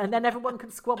on it, and then everyone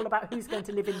can squabble about who's going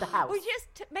to live in the house. Or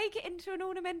just make it into an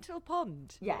ornamental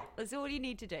pond. Yeah. That's all you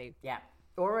need to do. Yeah.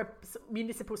 Or a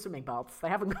municipal swimming baths. They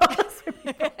haven't got a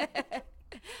swimming bath.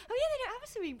 Oh yeah, they don't have a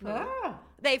swimming pool. Ah.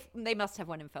 They must have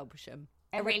one in Felpersham.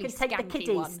 And really they can take the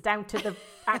kiddies one. down to the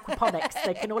aquaponics.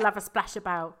 They can all have a splash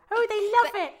about. Oh,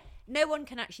 they love it. No one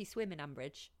can actually swim in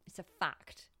Ambridge. It's a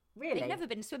fact. Really? They've never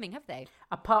been swimming, have they?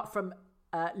 Apart from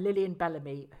Lillian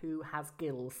Bellamy, who has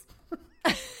gills.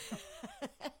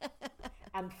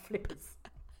 And flippers.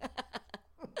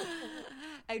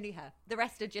 Only her. The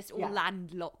rest are just all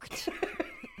landlocked.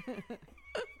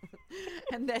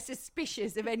 And they're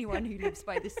suspicious of anyone who lives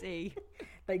by the sea.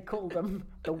 They call them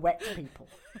the wet people.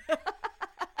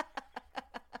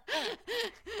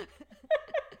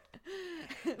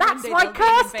 That's why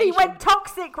Kirsty went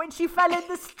toxic when she fell in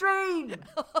the stream.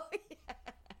 Oh, yeah.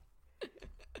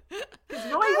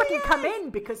 Because Roy wouldn't come in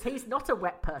because he's not a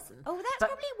wet person. Oh,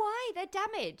 that's probably why they're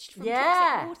damaged from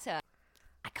Yeah. toxic water.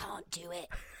 I can't do it.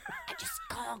 I just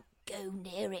can't go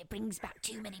near it. It brings back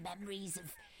too many memories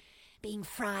of being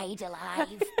fried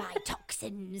alive by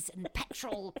toxins and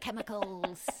petrol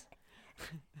chemicals.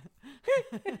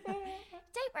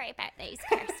 Don't worry about those,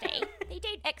 Kirsty. They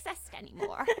don't exist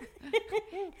anymore.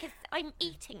 Because I'm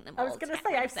eating them all. I was going to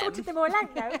say, I've sorted them all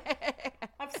out now.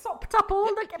 I've sopped up all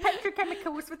the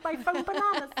petrochemicals with my foam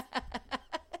bananas.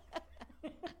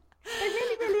 They're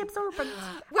really, really absorbent.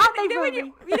 Well, you know when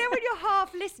you're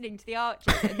half listening to the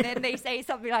Archers and then they say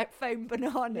something like foam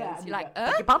bananas, you're like,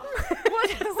 beg your pardon?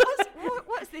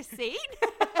 What's this scene?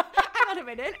 Hang on a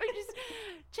minute, let me just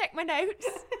check my notes.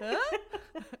 Huh?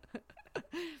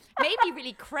 Maybe you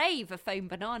really crave a foam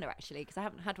banana, actually, because I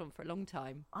haven't had one for a long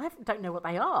time. I don't know what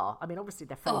they are. I mean, obviously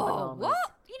they're foam bananas. What?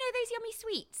 You know those yummy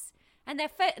sweets? And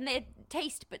they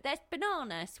taste, but they're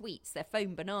banana sweets. They're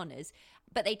foam bananas,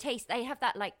 but they have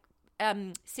that like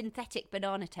synthetic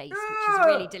banana taste, which is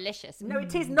really delicious. No,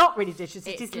 it is not really delicious.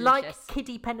 It is delicious. Like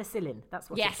kiddie penicillin. That's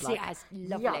what it's like. Yes,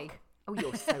 lovely. Yuck. Oh,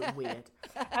 you're so weird.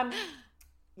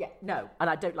 Yeah, no, and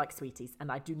I don't like sweeties, and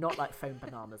I do not like foam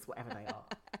bananas, whatever they are.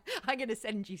 I'm going to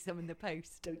send you some in the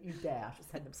post. Don't you dare. I shall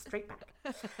send them straight back.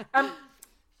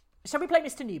 Shall we play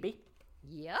Mr. Newbie?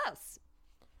 Yes.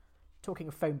 Talking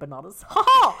of foam bananas. Ha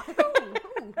ha!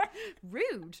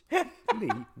 Rude.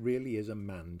 Lee really is a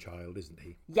man-child, isn't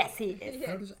he? Yes, he is.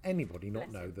 How does anybody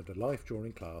not know that a life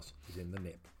drawing class is in the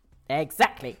nip?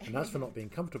 Exactly. And as for not being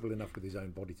comfortable enough with his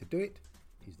own body to do it,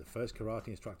 he's the first karate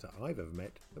instructor I've ever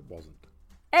met that wasn't.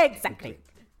 Exactly.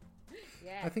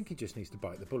 Yes. I think he just needs to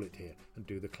bite the bullet here and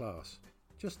do the class.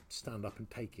 Just stand up and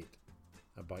take it.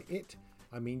 And by it,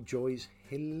 I mean Joy's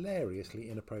hilariously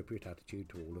inappropriate attitude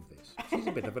to all of this. She's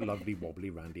a bit of a lovely, wobbly,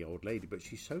 randy old lady, but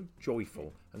she's so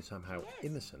joyful and somehow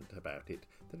innocent about it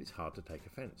that it's hard to take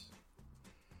offence.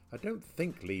 I don't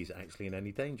think Lee's actually in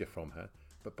any danger from her,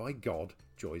 but by God,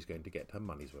 Joy's going to get her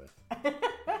money's worth.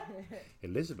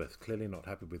 Elizabeth's clearly not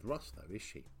happy with Russ, though, is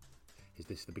she? Is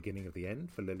this the beginning of the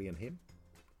end for Lily and him?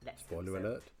 Spoiler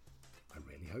alert. I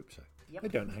really hope so. Yep. They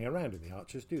don't hang around in the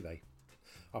Archers, do they?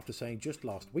 After saying just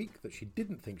last week that she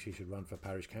didn't think she should run for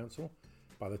parish council,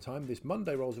 by the time this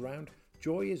Monday rolls around,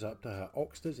 Joy is up to her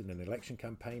oxters in an election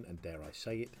campaign and, dare I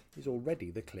say it, is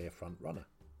already the clear front runner.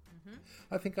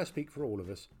 I think I speak for all of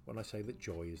us when I say that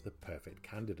Joy is the perfect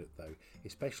candidate, though,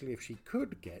 especially if she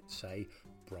could get, say,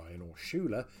 Brian or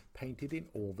Shula painted in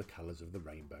all the colours of the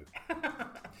rainbow.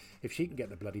 If she can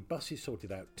get the bloody buses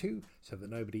sorted out too, so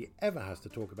that nobody ever has to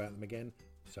talk about them again,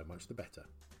 so much the better.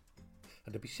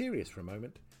 And to be serious for a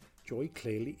moment, Joy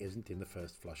clearly isn't in the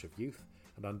first flush of youth,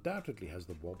 and undoubtedly has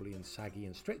the wobbly and saggy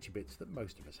and stretchy bits that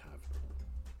most of us have.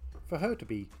 For her to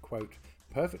be, quote,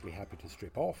 perfectly happy to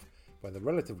strip off, where the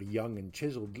relatively young and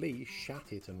chiselled Lee shat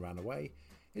it and ran away,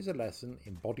 is a lesson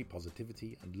in body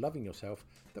positivity and loving yourself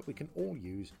that we can all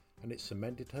use, and it's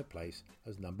cemented her place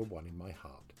as number one in my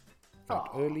heart. Vote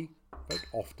early, vote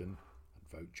often,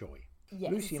 and vote joy.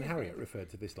 Yes. Lucy and Harriet referred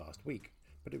to this last week,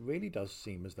 but it really does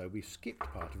seem as though we've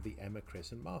skipped part of the Emma,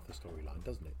 Chris and Martha storyline,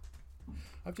 doesn't it?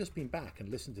 I've just been back and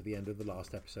listened to the end of the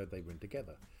last episode they were in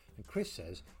together, and Chris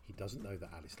says he doesn't know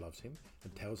that Alice loves him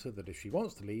and tells her that if she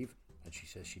wants to leave, and she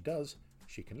says she does,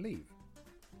 she can leave.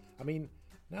 I mean,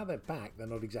 now they're back, they're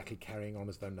not exactly carrying on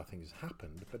as though nothing has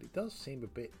happened, but it does seem a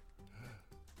bit...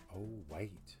 Oh,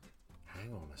 wait.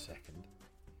 Hang on a second.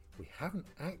 We haven't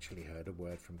actually heard a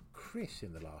word from Chris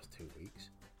in the last 2 weeks,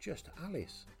 just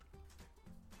Alice.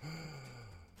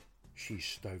 She's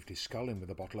stoved his skull in with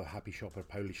a bottle of Happy Shopper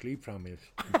Polish Liebfraumilch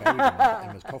and buried him under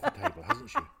Emma's coffee table, hasn't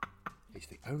she? It's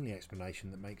the only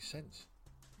explanation that makes sense.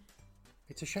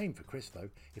 It's a shame for Chris, though.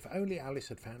 If only Alice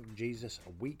had found Jesus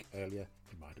a week earlier,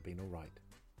 he might have been all right.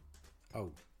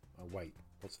 Oh, wait,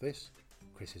 what's this?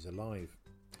 Chris is alive.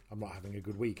 I'm not having a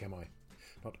good week, am I?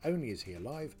 Not only is he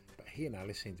alive, but he and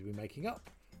Alice seem to be making up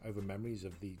over memories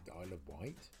of the Isle of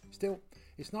Wight. Still,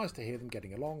 it's nice to hear them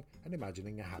getting along and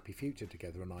imagining a happy future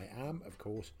together, and I am, of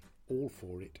course, all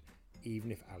for it,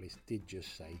 even if Alice did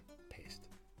just say pissed.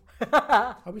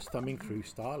 I was thumbing through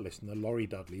star listener Laurie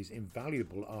Dudley's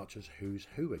invaluable Archer's Who's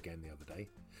Who again the other day.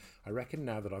 I reckon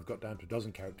now that I've got down to a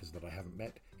dozen characters that I haven't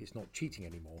met, it's not cheating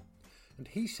anymore. And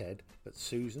he said that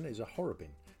Susan is a Horrobin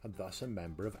and thus a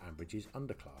member of Ambridge's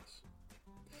underclass.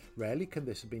 Rarely can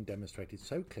this have been demonstrated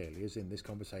so clearly as in this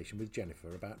conversation with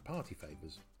Jennifer about party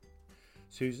favours.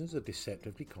 Susan's a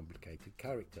deceptively complicated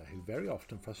character who very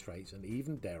often frustrates and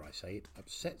even, dare I say it,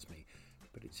 upsets me,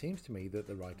 but it seems to me that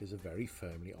the writers are very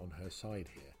firmly on her side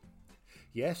here.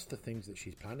 Yes, the things that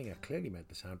she's planning are clearly meant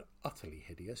to sound utterly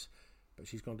hideous, but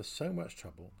she's gone to so much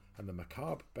trouble, and the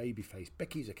macabre baby-faced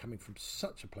Beckys are coming from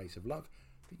such a place of love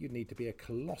that you'd need to be a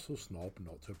colossal snob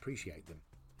not to appreciate them.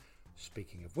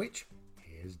 Speaking of which,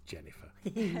 here's Jennifer.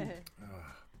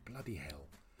 Bloody hell.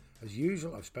 As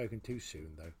usual, I've spoken too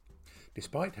soon, though.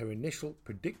 Despite her initial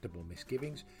predictable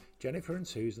misgivings, Jennifer and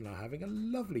Susan are having a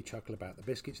lovely chuckle about the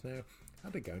biscuits now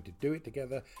and are going to do it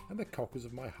together, and the cockles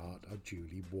of my heart are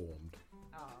duly warmed.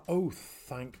 Oh,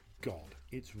 thank God,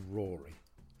 it's Rory.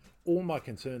 All my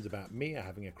concerns about Mia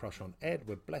having a crush on Ed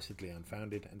were blessedly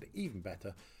unfounded, and even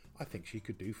better, I think she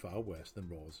could do far worse than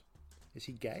Roz. Is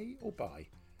he gay or bi?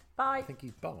 Bi. I think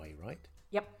he's bi, right?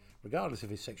 Yep. Regardless of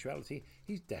his sexuality,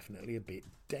 he's definitely a bit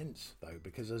dense, though,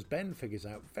 because as Ben figures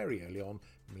out very early on,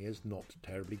 Mia's not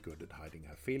terribly good at hiding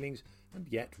her feelings, and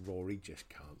yet Rory just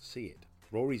can't see it.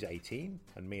 Rory's 18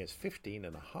 and Mia's 15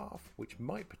 and a half, which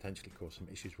might potentially cause some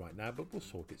issues right now, but will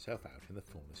sort itself out in the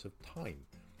fullness of time.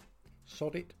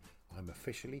 Sod it, I'm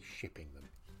officially shipping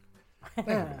them.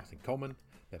 They have a lot in common,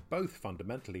 they're both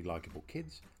fundamentally likeable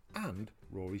kids, and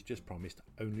Rory's just promised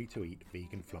only to eat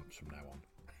vegan flumps from now on.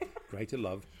 Greater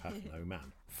love hath no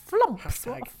man. Flumps,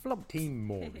 what a flump. Team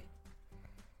Morley.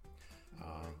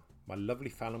 My lovely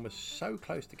Fallon was so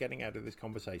close to getting out of this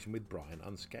conversation with Brian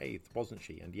unscathed, wasn't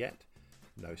she? And yet,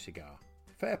 no cigar.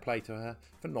 Fair play to her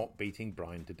for not beating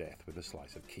Brian to death with a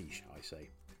slice of quiche, I say.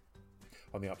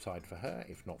 On the upside for her,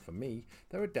 if not for me,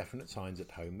 there are definite signs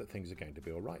at home that things are going to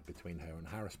be alright between her and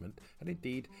Harassment, and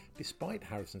indeed, despite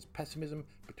Harrison's pessimism,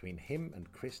 between him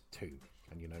and Chris too.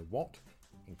 And you know what?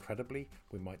 Incredibly,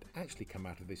 we might actually come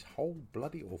out of this whole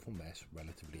bloody awful mess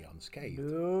relatively unscathed.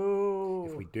 No.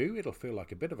 If we do, it'll feel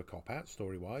like a bit of a cop-out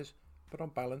story-wise, but on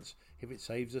balance, if it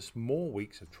saves us more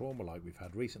weeks of trauma like we've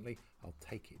had recently, I'll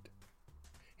take it.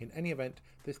 In any event,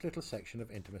 this little section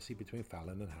of intimacy between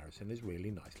Fallon and Harrison is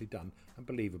really nicely done and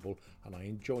believable, and I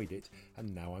enjoyed it,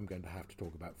 and now I'm going to have to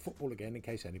talk about football again in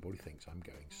case anybody thinks I'm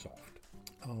going soft.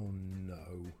 Oh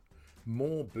no.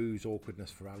 More booze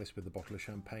awkwardness for Alice with the bottle of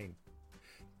champagne.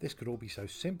 This could all be so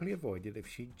simply avoided if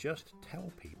she'd just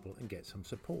tell people and get some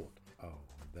support. Oh,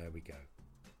 there we go.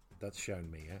 That's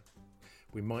shown me, yeah?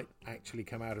 We might actually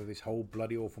come out of this whole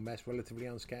bloody awful mess relatively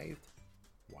unscathed?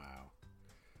 Wow.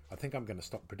 I think I'm going to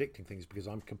stop predicting things because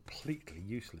I'm completely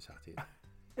useless at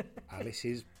it. Alice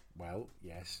is, well,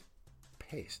 yes,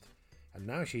 pissed. And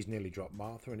now she's nearly dropped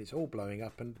Martha and it's all blowing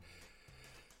up, and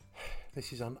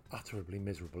this is unutterably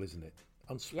miserable, isn't it?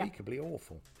 Unspeakably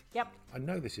awful. Yep. I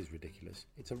know this is ridiculous.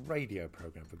 It's a radio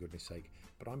programme, for goodness sake,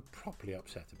 but I'm properly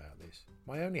upset about this.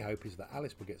 My only hope is that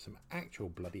Alice will get some actual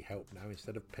bloody help now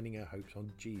instead of pinning her hopes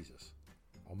on Jesus.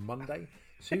 On Monday,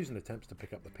 Susan attempts to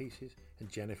pick up the pieces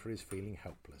and Jennifer is feeling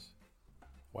helpless.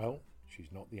 Well, she's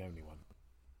not the only one.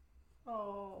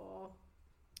 Oh.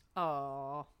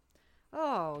 Oh.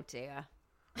 Oh dear.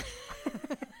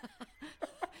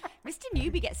 Mr.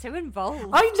 Newbie gets so involved.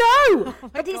 I know,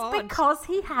 but it's God. because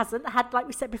he hasn't had, like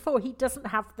we said before, he doesn't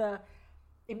have the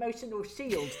emotional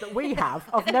shield that we have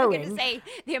of I'm going knowing. to say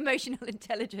the emotional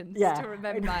intelligence Yeah. to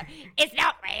remember it's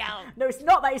not real. No, it's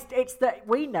not that. It's that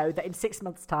we know that in 6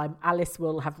 months' time, Alice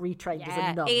will have retrained as a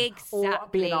nun or be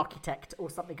exactly. an architect or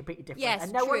something completely different. Yes,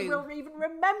 and no one true. will even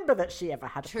remember that she ever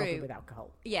had a problem True. with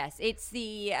alcohol. Yes, it's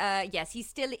the he's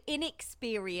still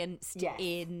inexperienced Yes.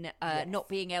 in Yes. not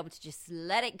being able to just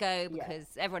let it go because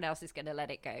everyone else is going to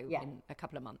let it go Yeah. in a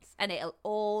couple of months, and it'll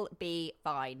all be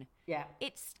fine. Yeah.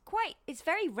 It's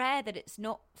very rare that it's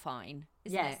not fine,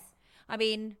 isn't Yes. it? I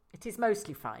mean, It is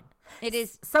mostly fine. it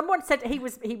is. Someone said he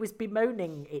was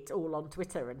bemoaning it all on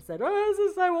Twitter and said, "Oh, this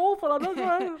is so awful." I'm not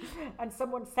know. And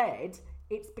someone said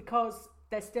it's because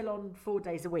they're still on 4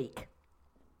 days a week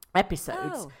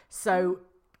episodes, Oh. so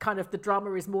kind of the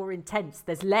drama is more intense.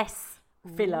 There's less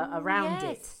filler around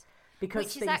it yes. because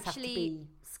Which is things have to actually-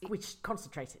 be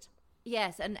concentrated.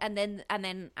 Yes, and then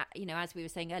as we were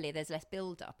saying earlier, there's less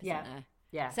build up, isn't Yeah. there?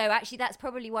 Yeah. So actually, that's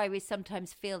probably why we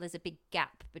sometimes feel there's a big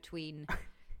gap between.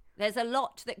 There's a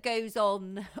lot that goes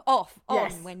on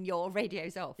Yes. when your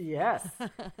radio's off. Yes.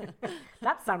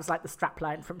 That sounds like the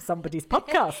strapline from somebody's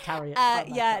podcast, Harriet.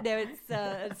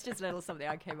 It's just a little something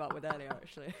I came up with earlier,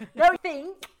 actually. No, I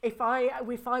think if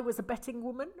I was a betting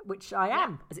woman, which I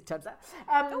am, as it turns out,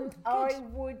 I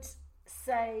would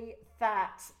say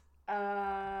that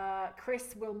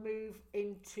Chris will move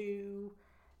into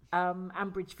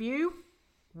Ambridge View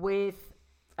with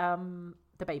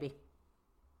the baby,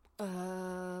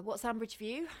 What's Ambridge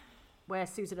View? where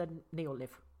Susan and Neil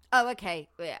live. Oh, okay.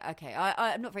 Yeah, okay.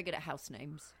 I'm not very good at house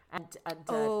names. And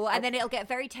And then it'll get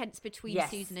very tense between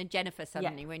Yes. Susan and Jennifer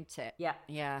suddenly, won't it? Yeah.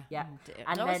 Yeah. Yeah. And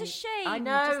And it's then- a shame. I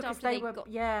know, just because after they were, got-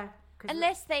 yeah. 'cause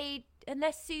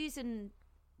Unless Susan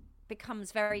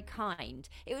becomes very kind.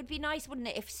 It would be nice, wouldn't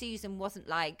it, if Susan wasn't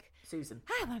like, Susan.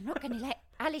 oh, I'm not going to let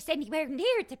Alice anywhere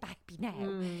near the baby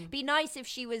now. Be nice if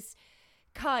she was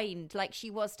kind, like she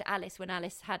was to Alice when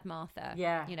Alice had Martha.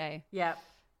 Yeah. You know. Yeah.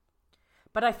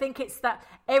 But I think it's that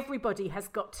everybody has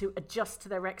got to adjust to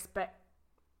their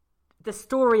the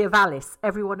story of Alice,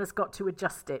 everyone has got to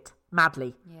adjust it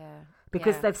madly. Yeah.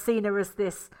 Because Yeah. they've seen her as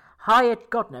this high,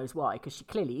 God knows why, because she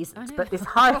clearly isn't, but this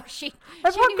high... Oh, she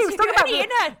Everyone was keeps talking about really in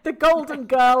her. the golden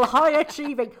girl, high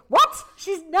achieving. What?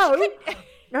 She's no...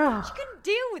 Ugh. She couldn't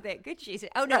deal with it, could she?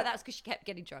 Oh, no, that's because she kept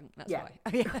getting drunk. That's Yeah.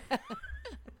 why.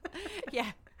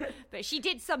 Yeah. But she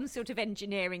did some sort of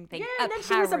engineering thing. Yeah, and then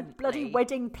she was a bloody apparently.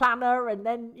 wedding planner, and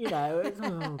then,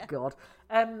 oh, God.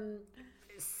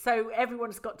 So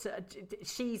everyone's got to...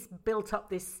 She's built up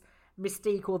this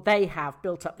mystique, or they have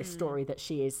built up this story that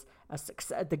she is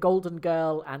the golden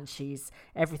girl, and she's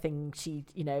everything. She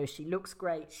looks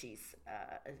great. She's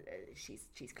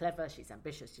clever. She's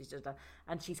ambitious.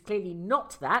 And she's clearly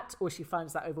not that, or she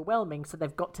finds that overwhelming. So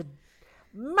they've got to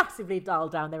massively dial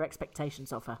down their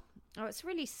expectations of her. Oh, it's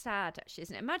really sad, actually,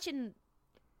 isn't it? Imagine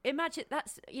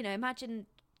that's, imagine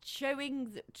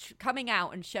coming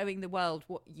out and showing the world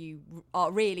what you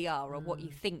really are, or what you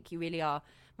think you really are.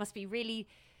 Must be really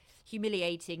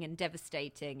humiliating and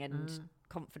devastating, and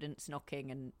confidence knocking,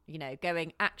 and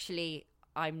going, actually,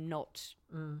 I'm not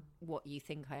what you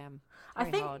think I am. I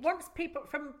Very think hard. once people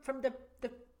from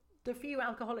the few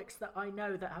alcoholics that I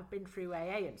know that have been through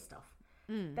AA and stuff,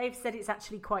 they've said it's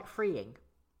actually quite freeing,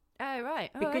 Oh, right.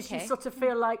 Oh, because okay. you sort of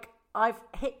feel like I've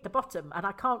hit the bottom and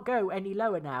I can't go any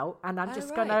lower now, and I'm just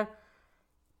right. gonna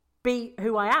be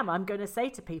who I am. I'm going to say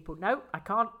to people, no, I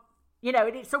can't. And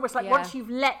it's almost like Yeah. once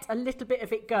you've let a little bit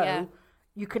of it go, Yeah.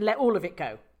 you can let all of it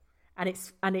go.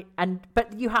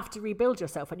 But you have to rebuild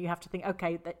yourself, and you have to think,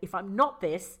 okay, that if I'm not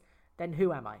this, then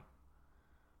who am I?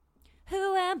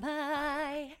 Who am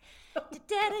I?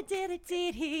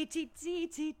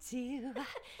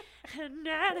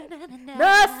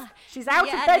 Nurse, she's out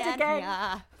of bed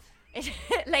again.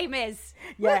 Les Mis.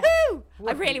 Yeah. Woohoo!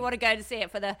 I really want to go and see it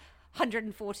for the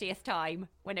 140th time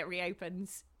when it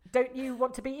reopens. Don't you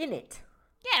want to be in it?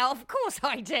 Yeah, of course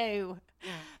I do.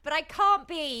 But I can't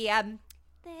be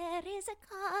there is a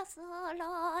castle on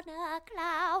a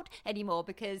cloud anymore,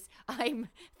 because I'm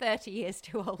 30 years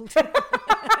too old.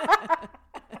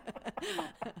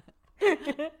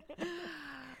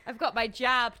 I've got my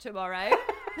jab tomorrow.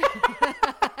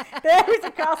 There is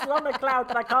a castle on a cloud,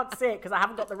 but I can't see it because I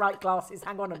haven't got the right glasses.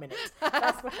 Hang on a minute.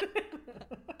 That's what...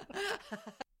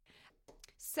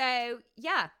 So,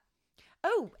 yeah.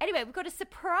 Oh, anyway, we've got a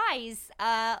surprise,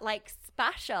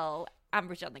 special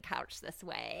Ambridge on the Couch this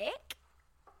week,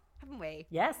 haven't we?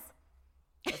 Yes.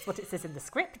 That's what it says in the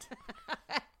script.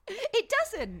 It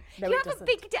doesn't. No, you it haven't doesn't.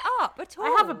 bigged it up at all.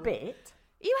 I have a bit.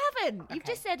 You haven't. You've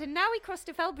just said, and now we crossed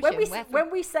to Felpersham. When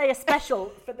we say a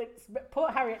special, poor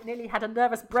Harriet nearly had a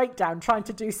nervous breakdown trying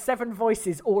to do 7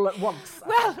 voices all at once.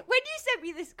 Well, when you sent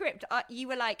me the script, you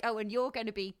were like, oh, and you're going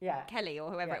to be Kelly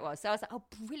or whoever it was. So I was like, oh,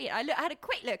 brilliant. I had a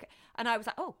quick look and I was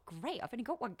like, oh, great. I've only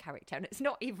got one character and it's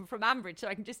not even from Ambridge, so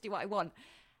I can just do what I want.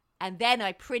 And then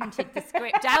I printed the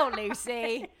script out,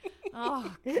 Lucy.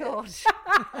 Oh, God.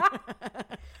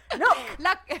 Look,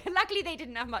 luckily they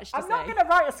didn't have much to say. I'm not going to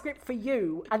write a script for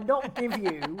you and not give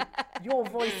you your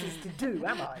voices to do,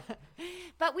 am I?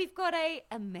 But we've got a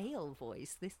male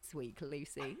voice this week,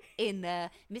 Lucy, in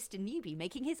Mr. Newby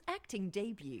making his acting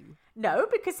debut. No,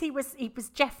 because he was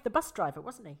Jeff the bus driver,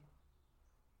 wasn't he?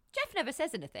 Jeff never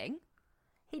says anything.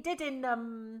 He did in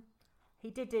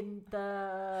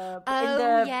the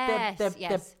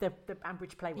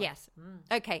Ambridge play. Yes.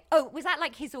 Okay. Oh, was that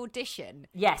like his audition?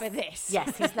 Yes. For this?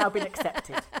 Yes, he's now been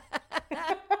accepted.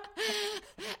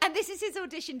 And this is his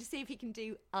audition to see if he can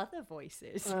do other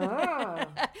voices.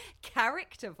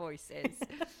 Character voices.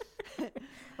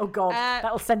 Oh, God.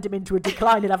 That'll send him into a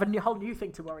decline. He'll have a whole new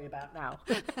thing to worry about now.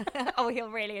 Oh,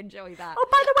 he'll really enjoy that. Oh,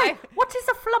 by the way, what is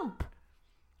a flump?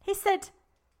 He said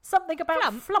something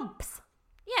about flumps.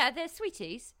 Yeah, they're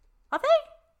sweeties. Are they?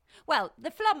 Well, the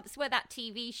Flumps were that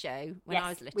TV show when I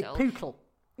was little. With Pootle.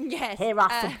 Yes. Here are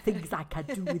some things I can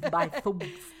do with my thumbs.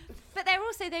 But they're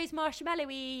also those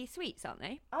marshmallowy sweets, aren't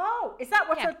they? Oh, is that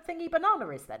what a thingy banana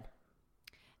is then?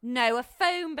 No, a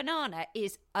foam banana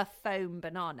is a foam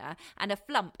banana, and a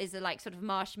flump is a sort of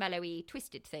marshmallowy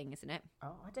twisted thing, isn't it?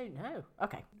 Oh, I don't know.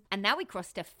 Okay. And now we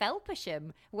cross to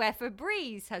Felpersham, where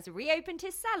Febreze has reopened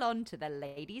his salon to the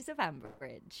ladies of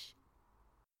Ambridge.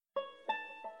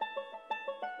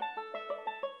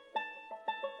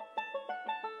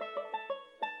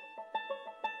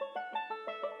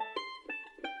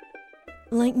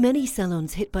 Like many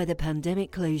salons hit by the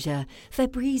pandemic closure,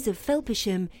 Febreze of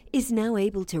Felpersham is now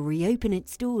able to reopen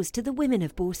its doors to the women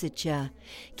of Borsetshire,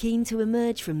 keen to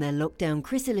emerge from their lockdown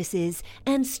chrysalises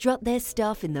and strut their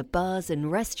stuff in the bars and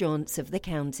restaurants of the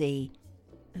county.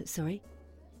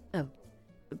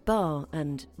 Bar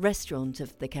and restaurant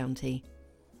of the county.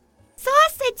 So I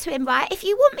said to him, right, if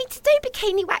you want me to do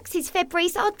bikini waxes,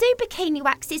 Febreze, I'll do bikini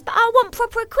waxes, but I want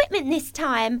proper equipment this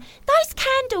time. Those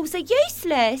candles are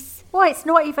useless. Well, it's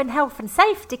not even health and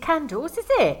safety candles, is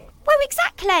it? Well,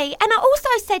 exactly. And I also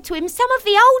said to him, some of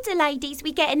the older ladies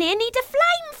we get in here need a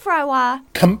flamethrower.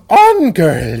 Come on,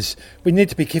 girls. We need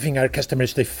to be giving our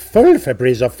customers the full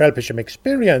Febreze of Felpersham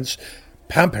experience.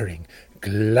 Pampering,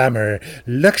 glamour,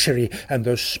 luxury, and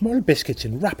those small biscuits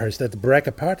in wrappers that break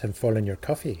apart and fall in your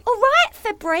coffee. All right,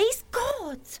 Febreze,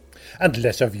 God. And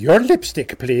less of your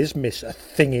lipstick, please, Miss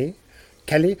Thingy.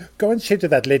 Kelly, go and say to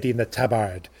that lady in the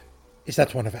tabard. Is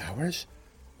that one of ours?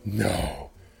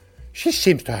 No. She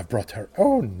seems to have brought her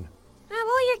own. How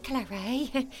are you,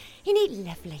 Clary? Isn't it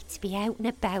lovely to be out and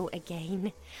about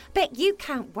again? Bet you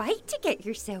can't wait to get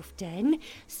yourself done.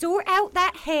 Sort out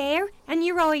that hair and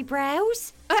your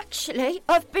eyebrows. Actually,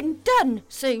 I've been done,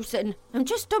 Susan. I'm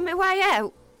just on my way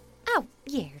out. Oh,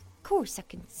 yeah, of course I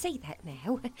can see that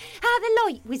now. How the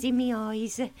light was in my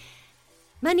eyes.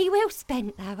 Money well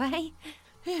spent, though, eh?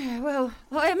 Yeah, well,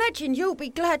 I imagine you'll be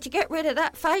glad to get rid of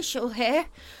that facial hair.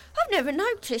 I've never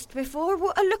noticed before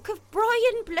what a look of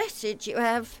Brian Blessed you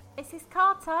have. Mrs.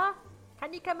 Carter,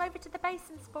 can you come over to the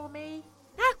basins for me?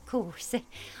 Of course.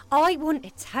 I want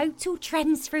a total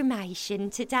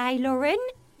transformation today, Lauren.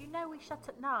 You know we shut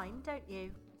at 9, don't you?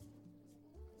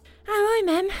 Oh, hi,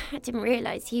 Mum. I didn't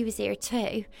realise he was here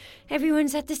too.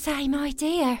 Everyone's had the same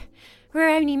idea. We're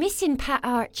only missing Pat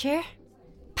Archer.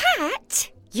 Pat?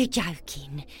 You're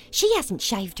joking. She hasn't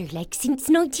shaved her legs since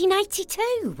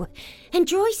 1982. And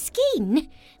dry skin?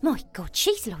 My God,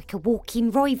 she's like a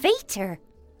walking Roy Veter.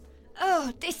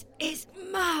 Oh, this is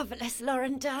marvellous,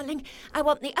 Lauren, darling. I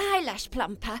want the eyelash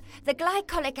plumper, the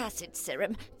glycolic acid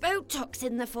serum, Botox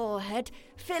in the forehead,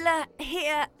 filler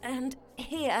here, and...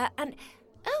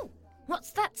 Oh,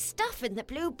 what's that stuff in the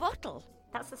blue bottle?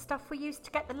 That's the stuff we use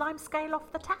to get the lime scale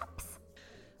off the taps.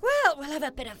 Well, we'll have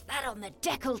a bit of that on the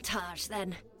décolletage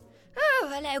then.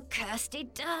 Oh, hello, Kirsty,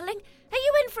 darling. Are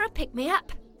you in for a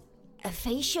pick-me-up? A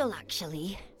facial,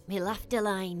 actually. Me laughter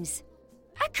lines.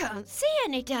 I can't see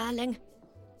any, darling.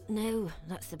 No,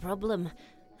 that's the problem.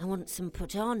 I want some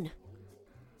put on.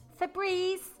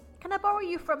 Febreze, can I borrow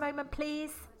you for a moment,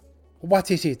 please?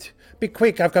 What is it? Be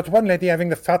quick, I've got one lady having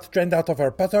the fat drained out of her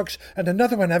buttocks and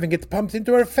another one having it pumped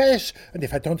into her face. And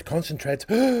if I don't concentrate,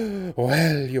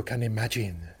 well, you can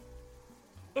imagine.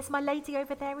 Is my lady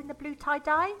over there in the blue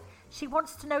tie-dye? She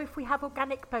wants to know if we have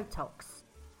organic Botox.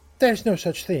 There's no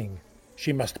such thing.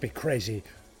 She must be crazy.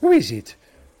 Who is it?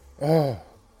 Oh,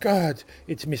 God,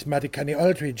 it's Miss Madikani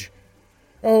Aldridge.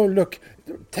 Oh, look,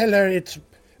 tell her it's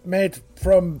made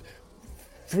from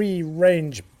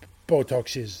free-range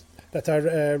Botoxes that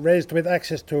are raised with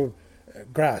access to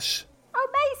grass. Oh,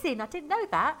 amazing. I didn't know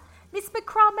that. Miss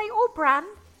Macrame Aubran,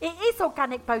 it is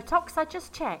organic Botox. I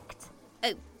just checked.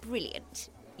 Oh, brilliant.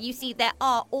 You see, there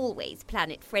are always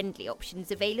planet-friendly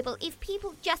options available if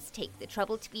people just take the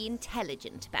trouble to be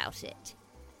intelligent about it.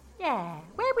 Yeah,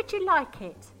 where would you like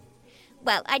it?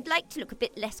 Well, I'd like to look a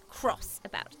bit less cross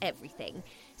about everything,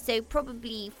 so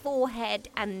probably forehead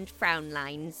and frown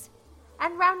lines.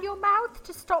 And round your mouth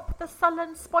to stop the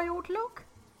sullen, spoiled look?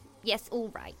 Yes, all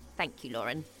right. Thank you,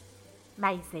 Lauren.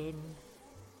 Amazing.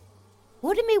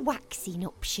 What are my waxing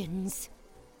options?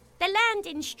 The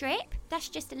landing strip, that's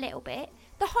just a little bit.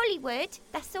 The Hollywood,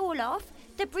 that's all off.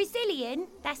 The Brazilian,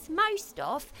 that's most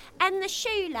off. And the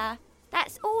Shula,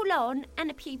 that's all on,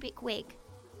 and a pubic wig.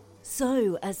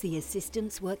 So, as the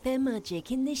assistants work their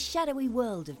magic in this shadowy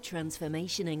world of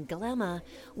transformation and glamour,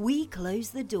 we close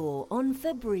the door on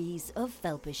Febreze of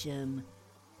Felpersham.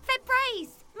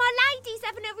 Febreze, my lady's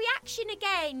having a reaction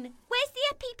again. Where's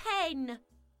the EpiPen?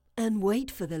 And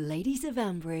wait for the ladies of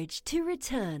Ambridge to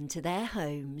return to their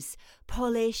homes,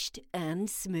 polished and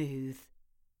smooth.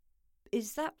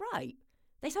 Is that right?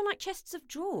 They sound like chests of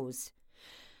drawers.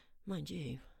 Mind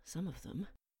you, some of them.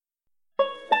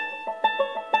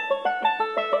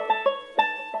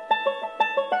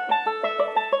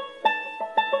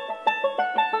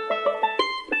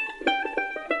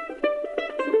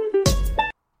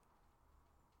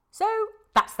 So,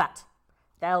 that's that.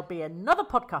 There'll be another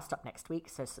podcast up next week,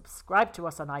 so subscribe to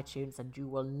us on iTunes and you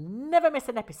will never miss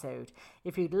an episode.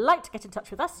 If you'd like to get in touch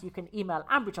with us, you can email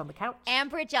ambridgeonthecouch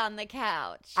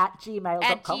ambridgeonthecouch at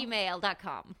gmail.com.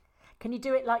 gmail.com. Can you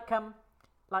do it like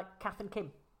Kath and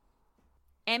Kim?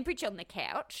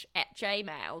 ambridgeonthecouch at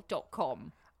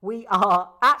gmail.com. We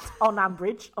are at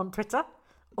onambridge on Twitter,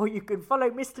 or you can follow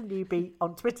Mr. Newbie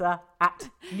on Twitter at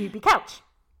newbiecouch.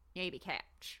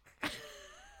 Newbiecouch.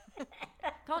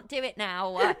 Can't do it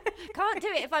now. Can't do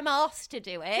it if I'm asked to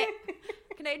do it.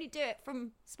 I can only do it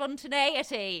from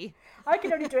spontaneity. I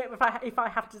can only do it if I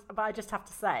have to, but I just have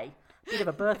to say bit of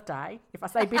a birthday. If I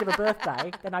say bit of a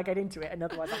birthday, then I get into it, and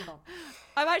otherwise I can't.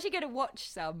 I'm actually going to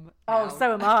watch some. Oh,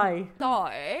 so am I.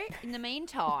 So, in the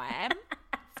meantime,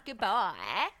 it's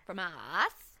goodbye from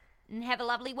us, and have a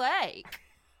lovely week.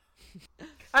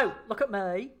 Oh, look at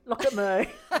me. Look at me.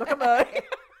 Look at me.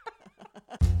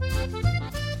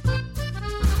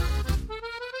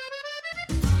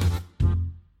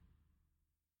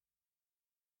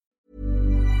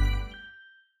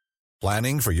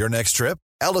 Planning for your next trip?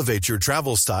 Elevate your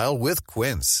travel style with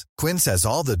Quince. Quince has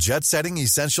all the jet-setting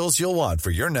essentials you'll want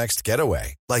for your next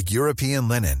getaway, like European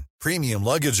linen, premium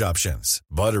luggage options,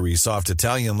 buttery soft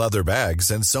Italian leather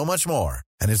bags, and so much more.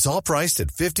 And it's all priced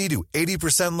at 50 to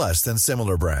 80% less than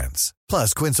similar brands.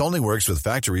 Plus, Quince only works with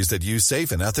factories that use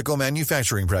safe and ethical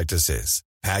manufacturing practices.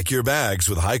 Pack your bags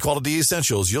with high-quality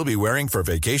essentials you'll be wearing for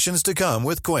vacations to come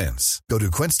with Quince. Go to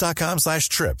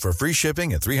quince.com/trip for free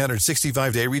shipping and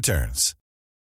 365-day returns.